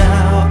 Oh,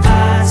 now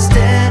I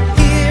stand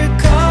here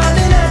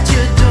calling at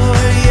your door.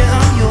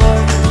 Yeah, I'm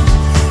yours,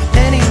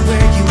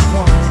 anywhere you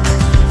want.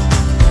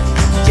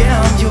 Yeah,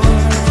 I'm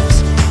yours,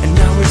 and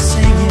now we're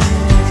singing.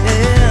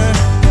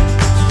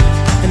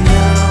 And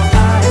now I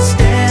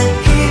stand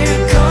here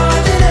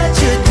calling at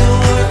your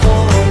door.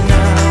 Oh,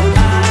 now I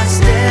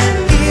stand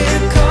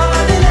here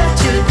calling at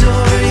your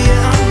door.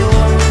 Yeah, I'm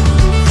yours,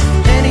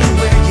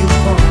 anywhere you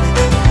want.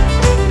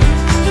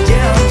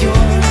 Yeah, I'm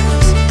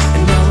yours,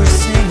 and now we're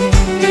singing.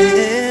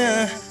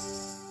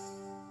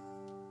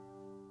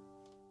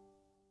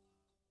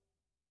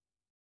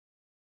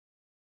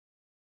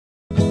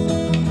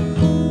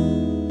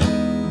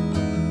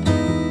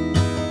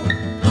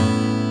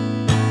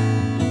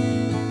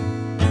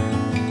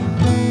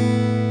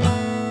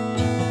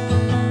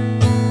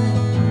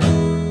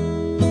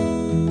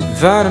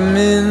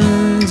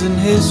 Vitamins and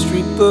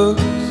history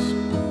books,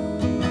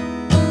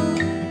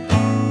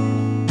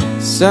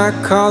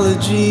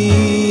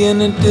 psychology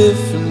and a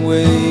different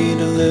way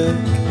to look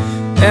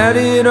at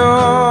it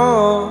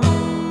all.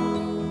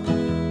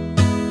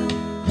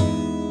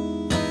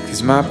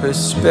 'Cause my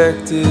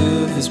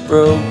perspective is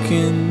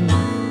broken.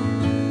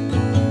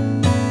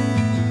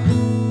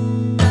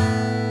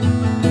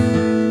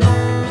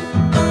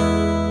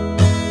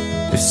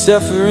 If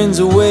suffering's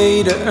a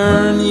way to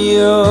earn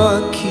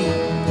your keep,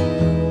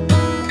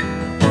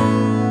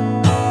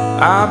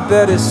 I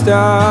better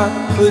start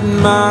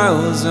putting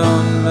miles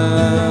on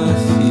my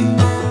feet.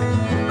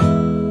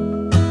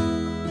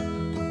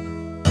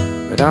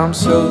 But I'm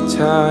so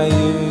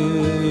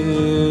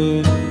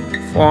tired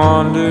of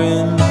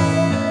wandering.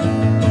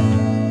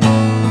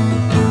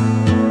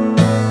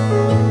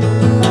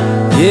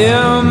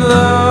 Yeah, I'm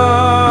lost,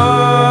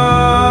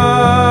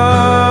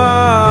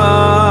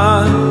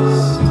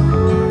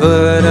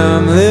 but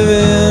I'm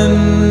living.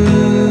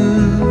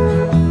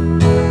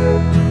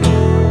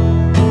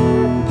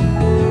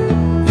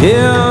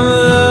 Yeah, I'm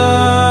lost.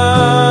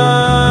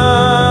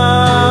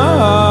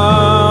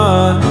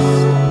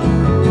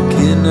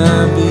 Can I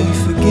be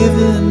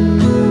forgiven?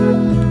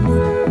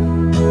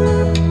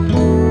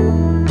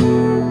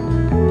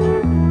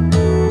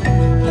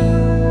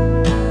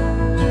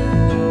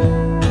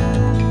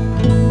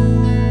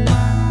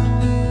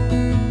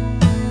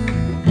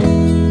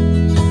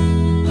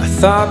 I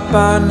thought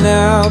by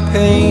now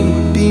pain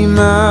would be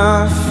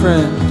my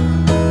friend.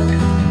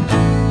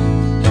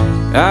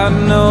 I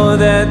know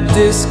that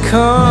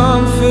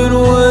discomfort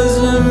was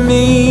a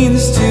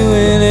means to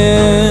an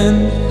end,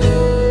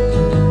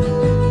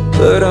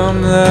 but I'm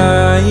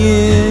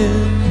lying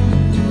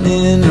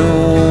in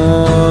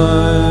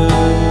one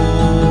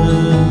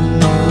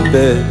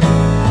bed.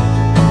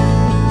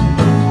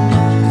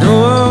 No,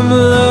 I'm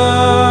lost,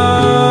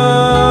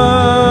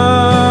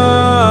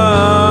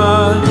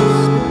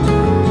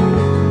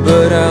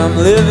 but I'm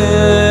living.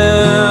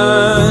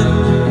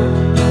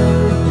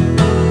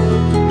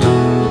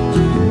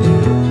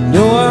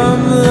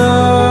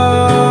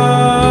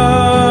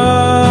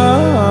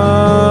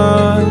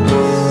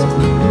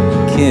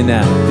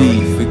 Cannot be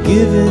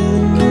forgiven.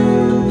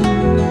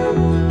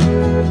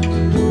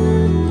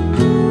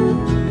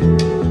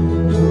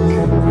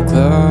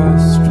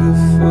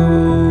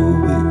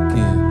 Claustrophobic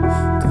and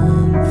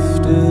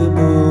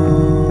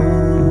comfortable,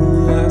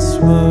 I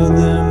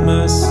smother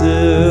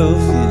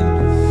myself in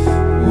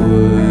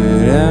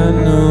what I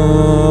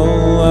know.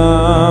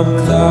 I'm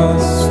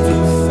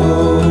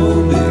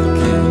claustrophobic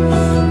and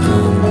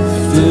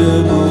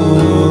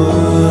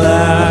comfortable, I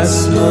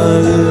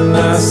smother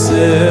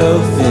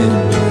myself in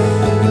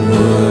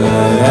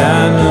what I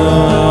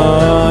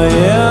know.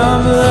 Yeah,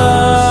 I'm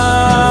lost,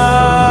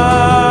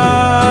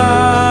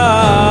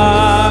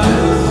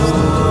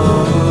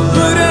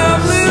 but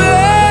I'm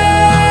living.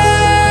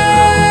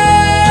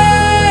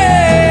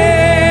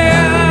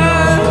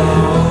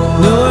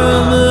 No,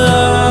 I'm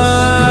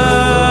lost.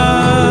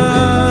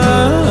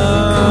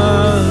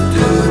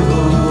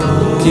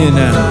 Can I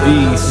be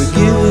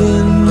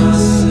forgiven?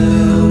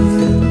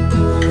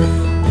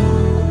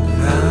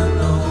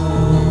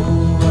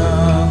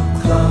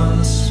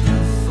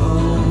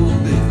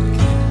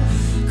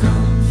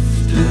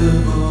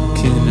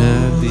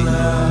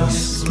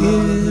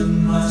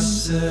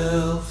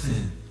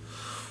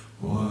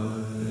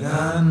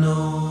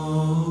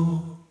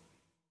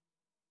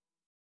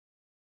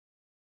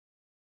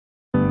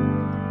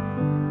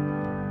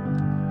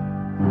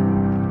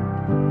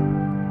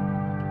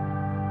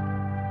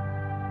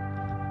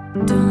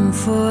 Don't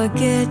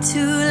forget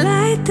to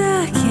light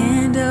the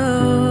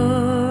candles.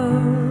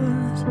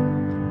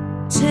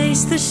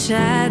 Chase the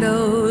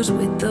shadows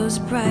with those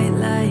bright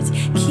lights.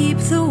 Keep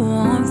the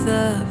warmth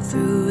up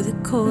through the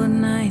cold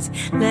nights.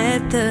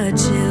 Let the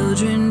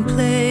children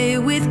play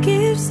with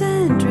gifts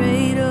and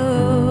drape.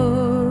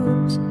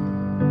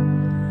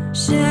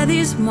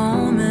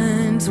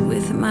 moments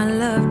with my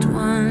loved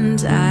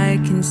ones, I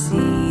can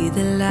see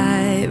the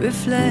light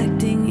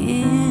reflecting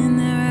in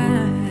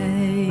their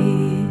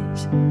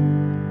eyes.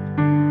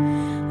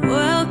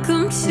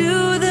 Welcome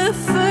to the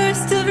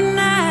first of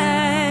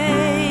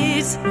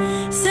nights.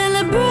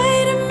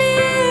 Celebrate a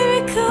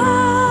miracle.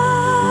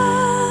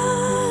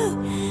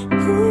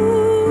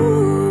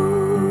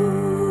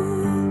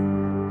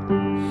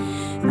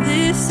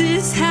 This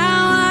is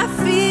how I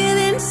feel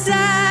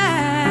inside.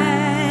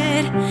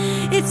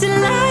 It's a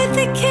light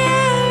that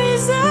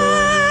carries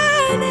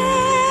on,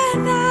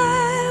 and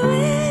I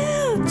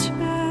will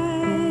try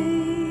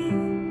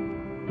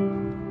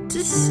to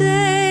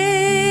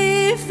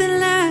save the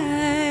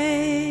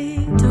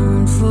light.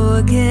 Don't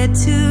forget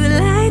to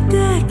light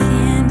the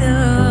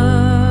candles.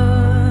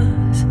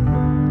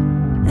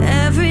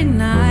 Every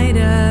night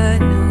a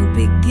new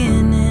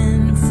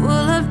beginning,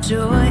 full of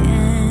joy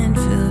and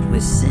filled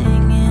with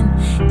singing.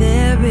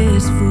 There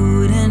is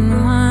food and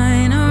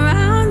wine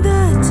around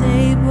the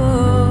table.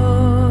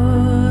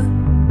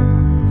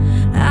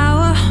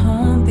 Our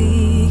home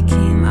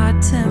became our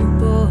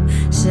temple,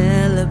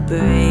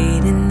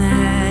 celebrating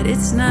that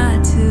it's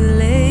not too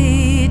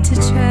late to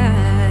try.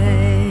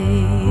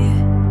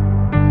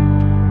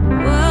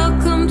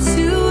 Welcome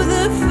to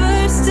the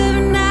first of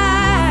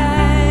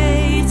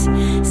nights.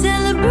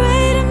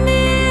 Celebrate a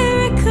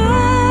miracle.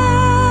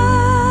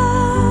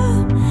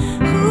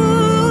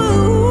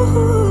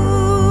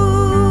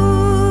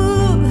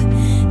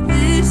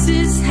 This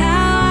is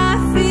how I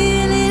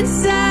feel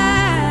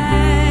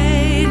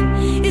inside.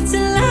 It's a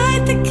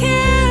light that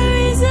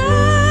carries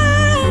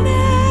on,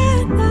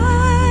 and I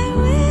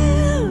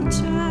will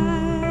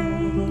try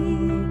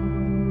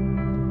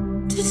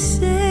to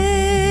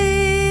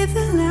save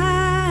the light.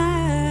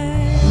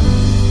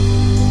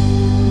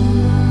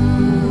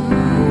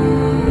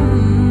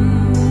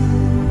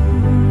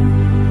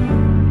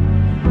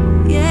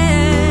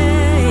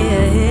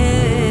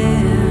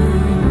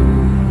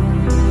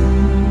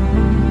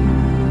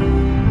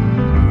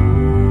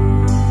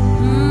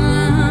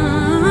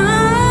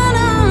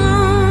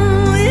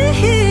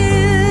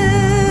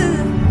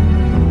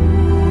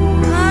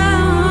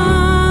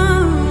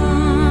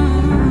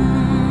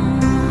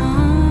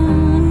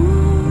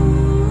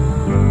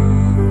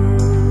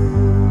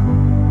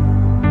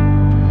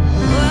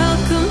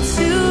 Welcome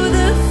to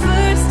the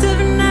first of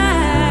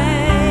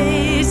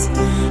nights.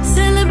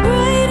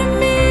 Celebrate a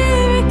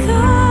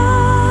miracle.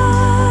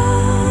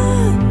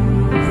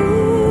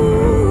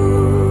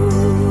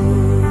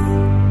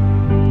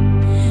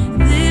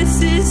 This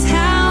is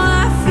how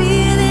I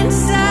feel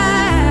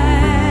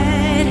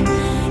inside.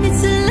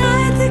 It's a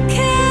light that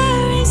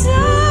carries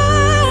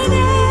on,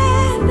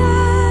 and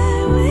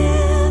I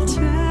will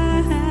try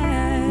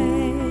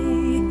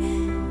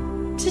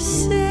to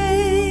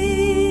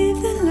save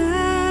the light.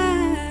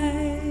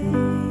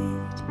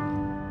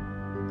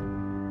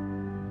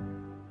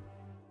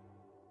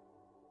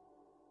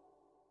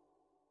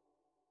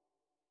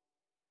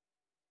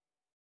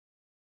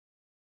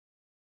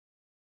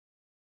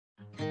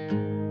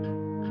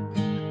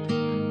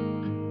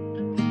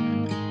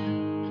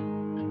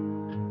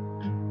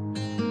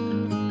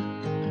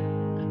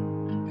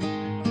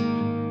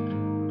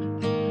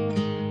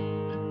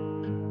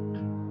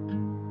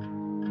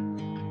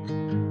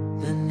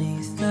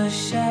 Beneath the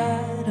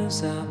shadows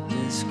of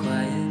this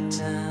quiet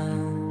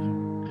town,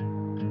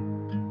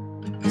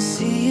 I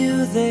see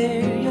you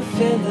there, your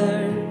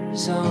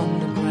feathers on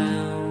the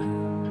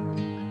ground.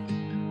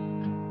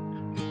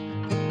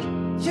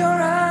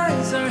 Your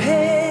eyes are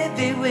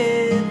heavy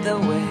with the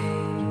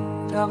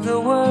weight of the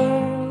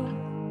world.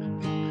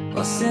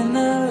 What's in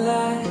a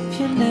life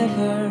you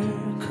never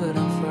could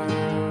unfurl?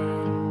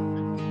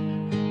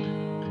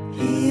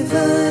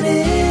 Even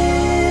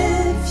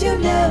if you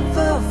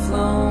never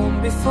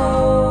flown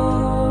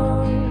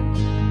before,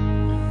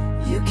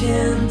 you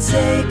can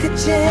take a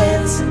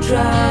chance and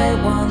try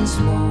once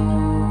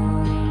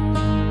more.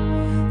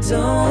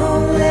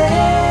 Don't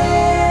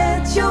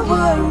let your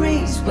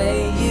worries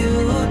weigh you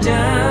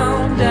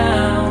down,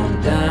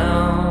 down,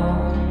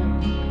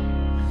 down.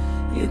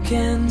 You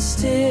can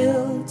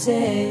still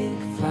take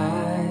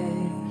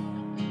flight,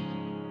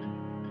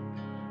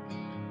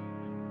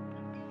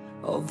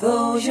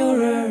 although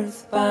you're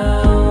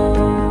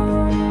earthbound.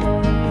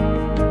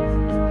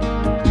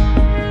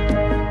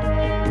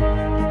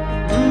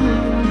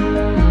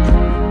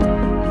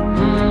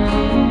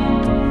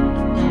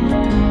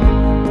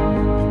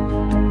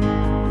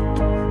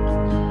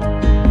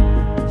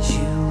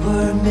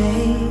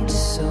 Made to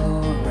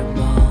soar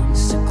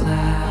amongst the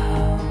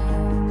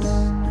clouds,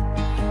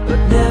 but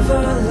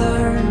never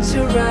learn to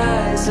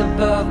rise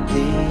above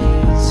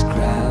these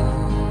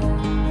crowds.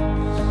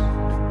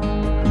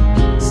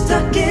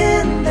 Stuck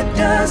in the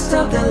dust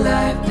of the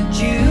life that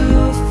you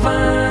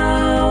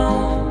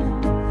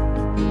found,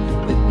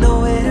 with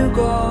nowhere to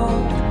go,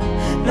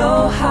 no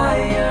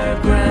higher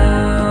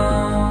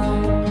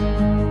ground.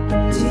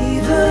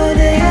 Even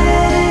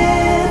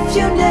if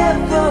you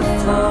never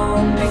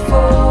flown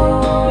before,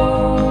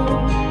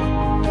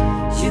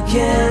 you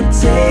can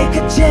take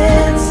a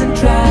chance and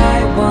try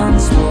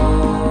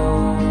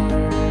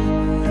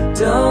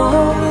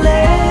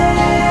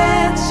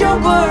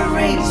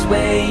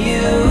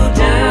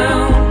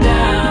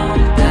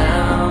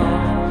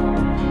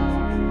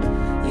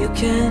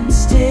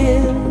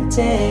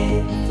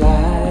take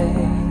flight.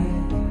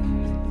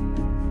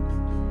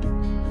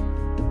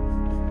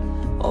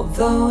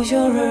 Although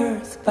you're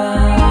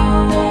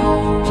earthbound,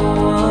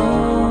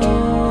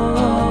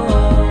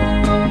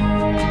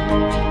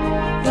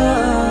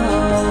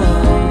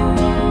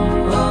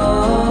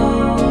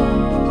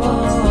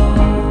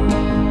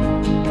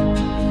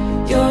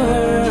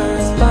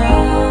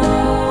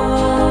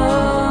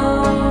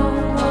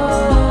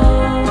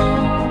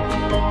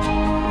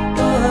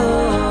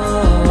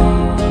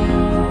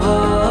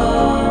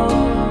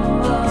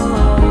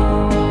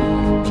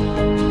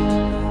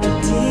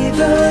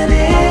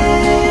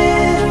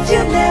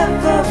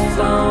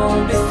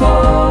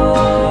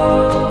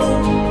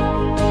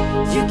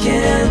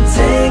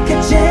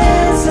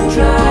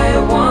 try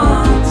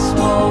once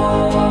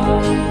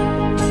more.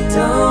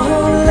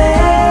 Don't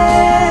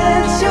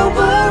let your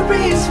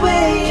worries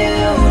weigh you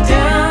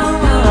down,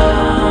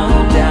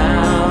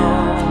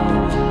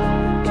 down.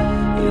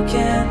 You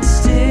can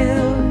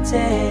still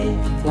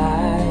take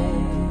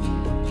flight,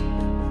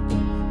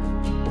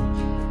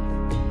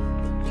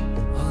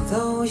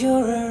 although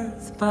you're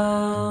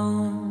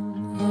earthbound.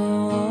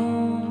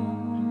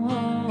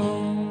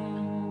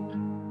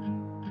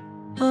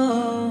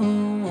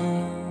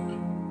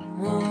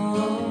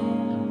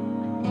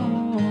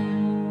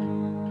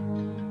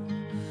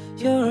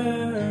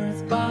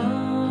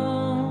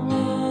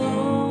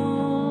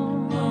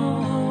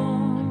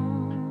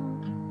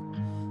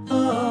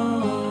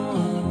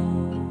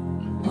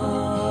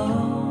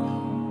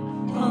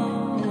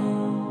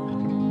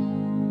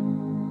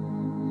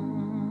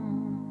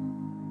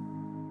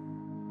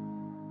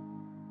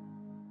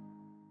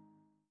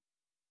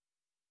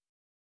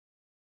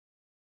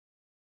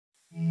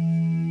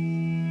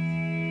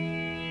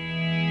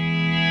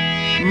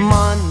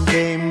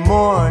 Monday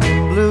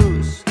morning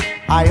blues.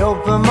 I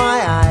open my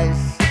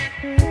eyes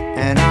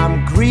and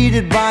I'm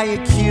greeted by a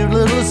cute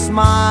little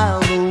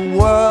smile. The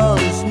world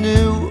is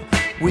new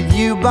with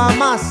you by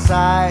my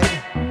side.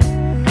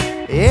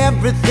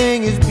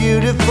 Everything is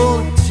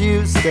beautiful.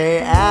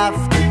 Tuesday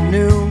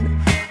afternoon,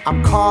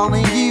 I'm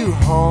calling you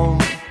home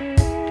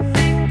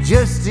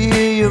just to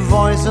hear your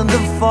voice on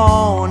the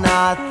phone.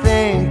 I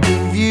think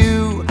of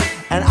you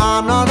and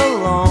I'm not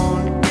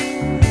alone.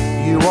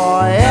 You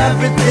are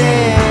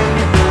everything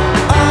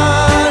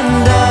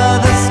under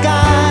the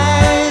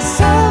sky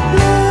so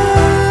blue.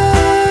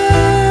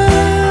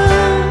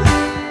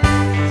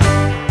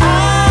 I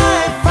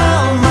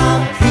found my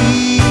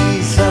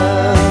piece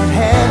of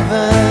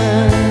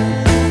heaven,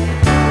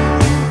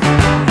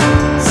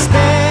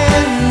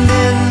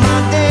 spending my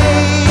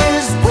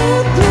days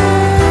with you.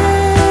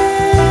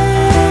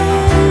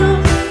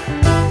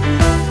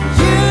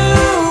 You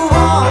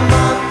are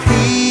my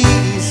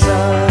piece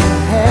of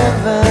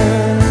heaven.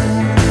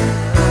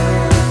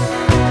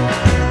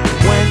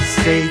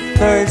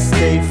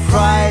 Thursday,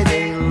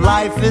 Friday,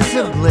 life is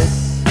a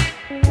bliss.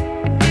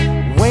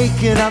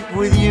 Waking up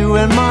with you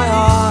in my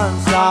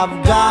arms,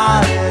 I've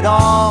got it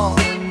all,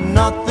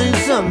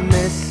 nothing's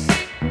amiss.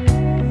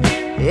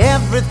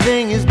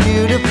 Everything is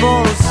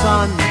beautiful.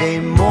 Sunday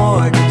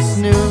morning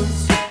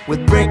snooze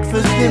with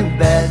breakfast in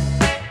bed,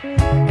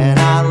 and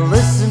I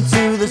listen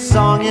to the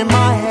song in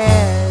my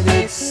head.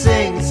 It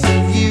sings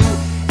of you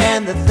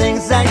and the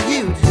things that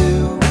you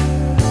do,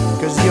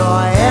 'cause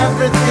you're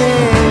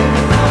everything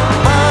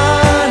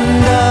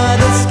under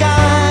the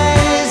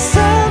sky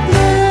so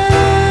blue.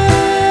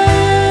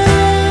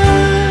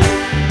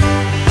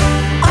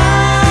 I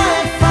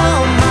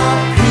found my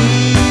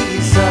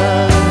piece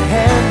of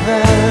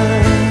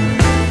heaven,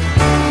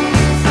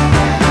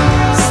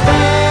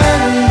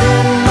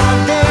 spending my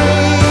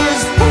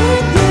days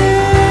with you.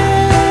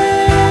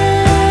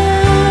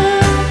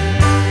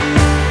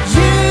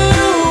 You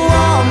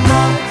are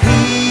my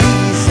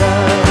piece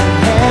of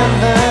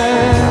heaven.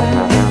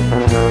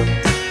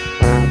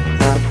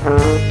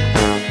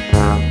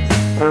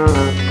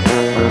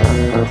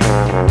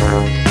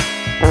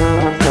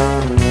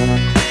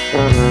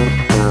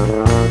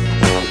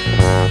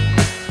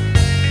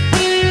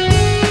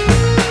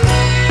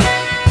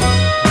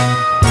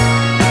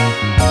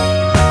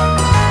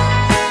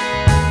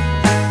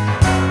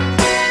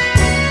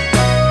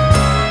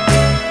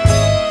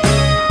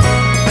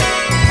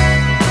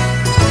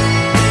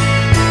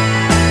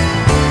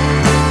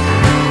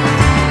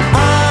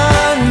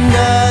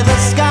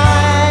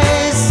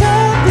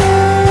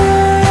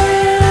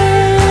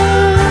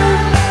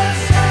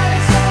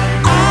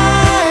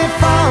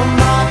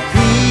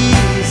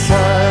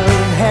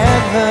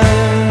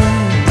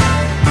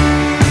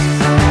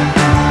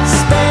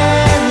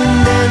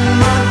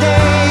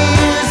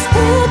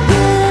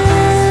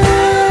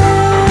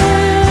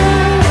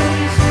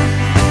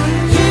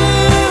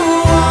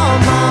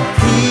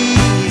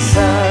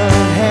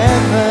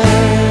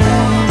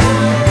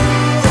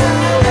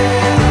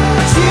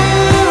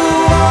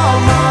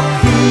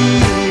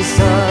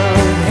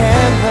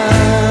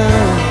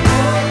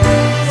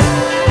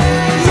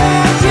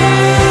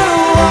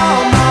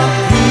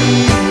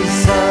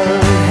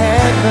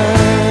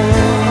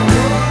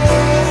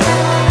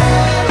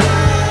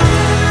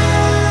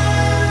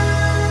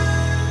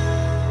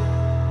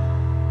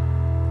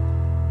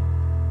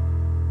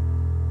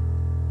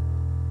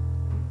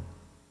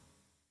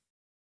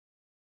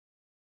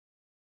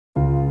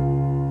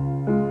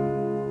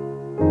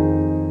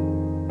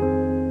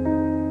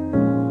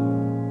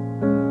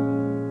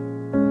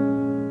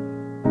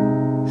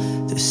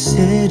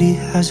 city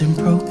hasn't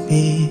broke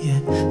me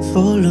yet,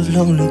 full of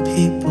lonely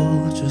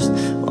people just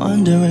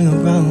wandering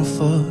around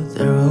for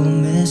their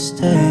own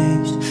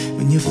mistakes.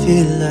 When you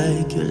feel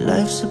like your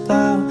life's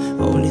about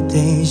only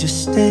things, you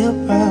stay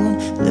around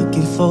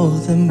looking for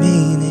the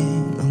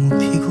meaning. 너무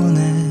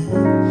피곤해.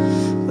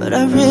 But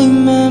I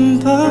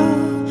remember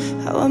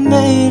how I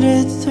made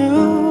it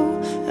through,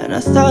 and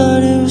I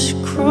thought it was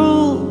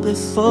cruel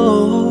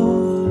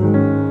before.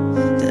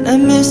 Then I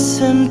miss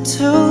him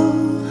too.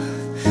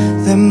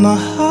 Then my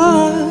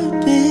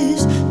heart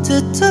beats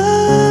to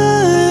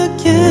die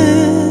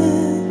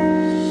again.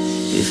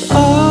 If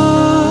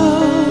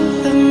all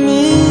of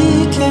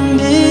me can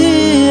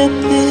be at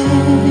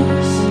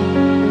peace,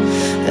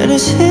 and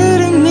it's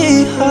hitting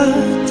me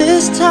hard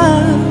this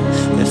time.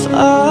 If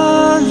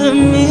all of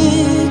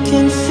me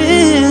can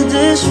feel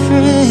this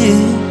free,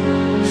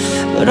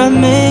 but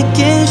I'm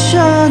making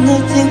sure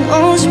nothing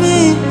owns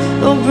me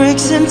or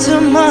breaks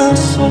into my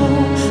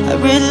soul. I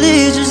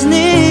really just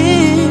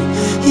need.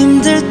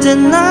 힘들 때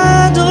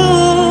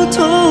나도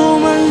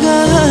도망갈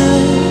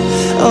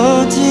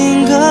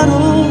어딘가로.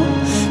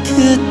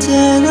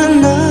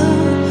 그때는 나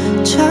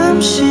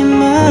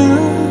잠시만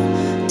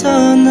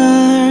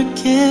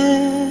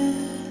떠날게.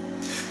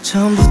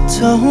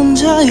 처음부터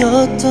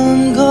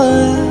혼자였던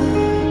거야.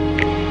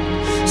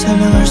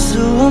 설명할 수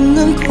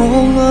없는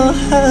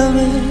공허함에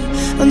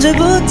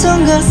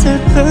언제부턴가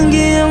슬픈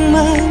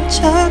기억만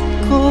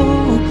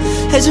찾고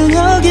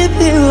해저녁에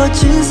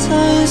비워진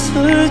사이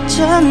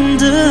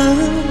술잔들.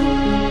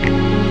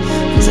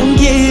 항상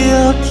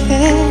기억해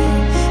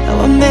how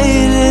I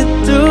made it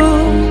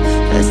through.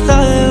 I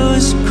thought it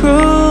was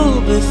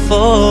cruel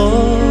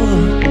before.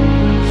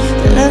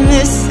 Then I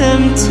miss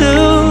him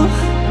too.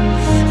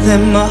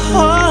 Then my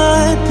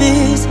heart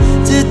beats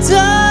to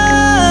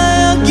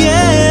die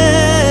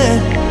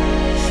again.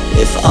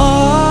 If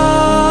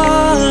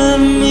all of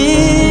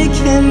me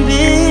can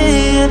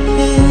be at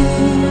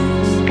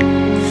peace,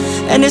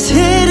 and it's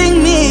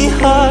hitting me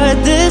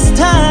hard this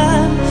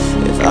time.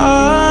 If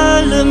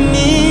all of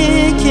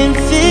me can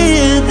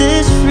feel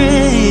this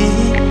free,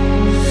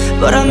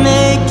 but I'm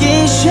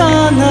making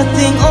sure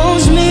nothing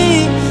owns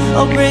me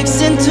or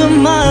breaks into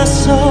my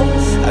soul.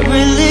 I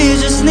really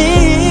just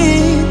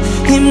need.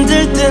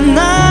 힘들 때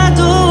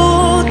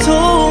나도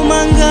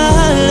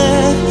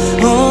도망갈래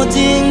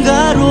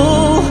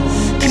어딘가로.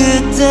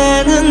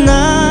 그때는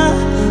나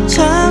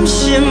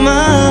잠시만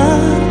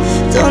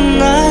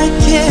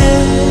떠날게.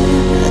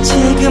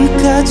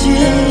 지금까지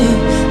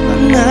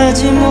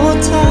만나지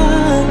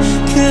못한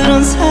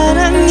그런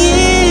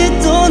사랑이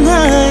또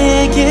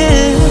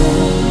나에게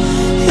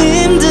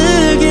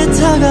힘들게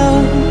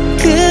다가온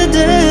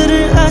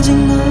그대를 아직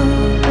너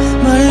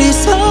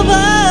멀리서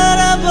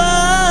바라봐.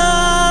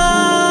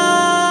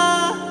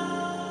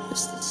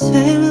 It's the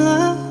same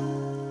love,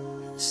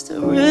 it's the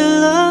real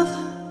love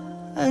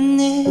I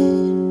need,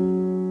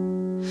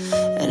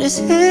 and it's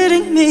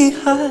hitting me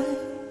hard.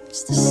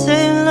 It's the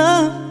same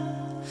love,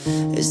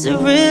 it's the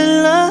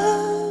real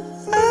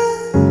love I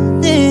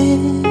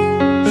need,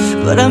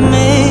 but I'm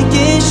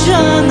making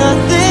sure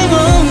nothing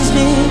owns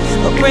me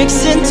or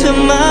breaks into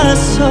my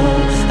soul.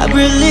 I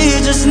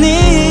really just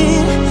need.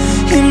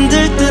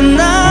 힘들 때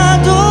나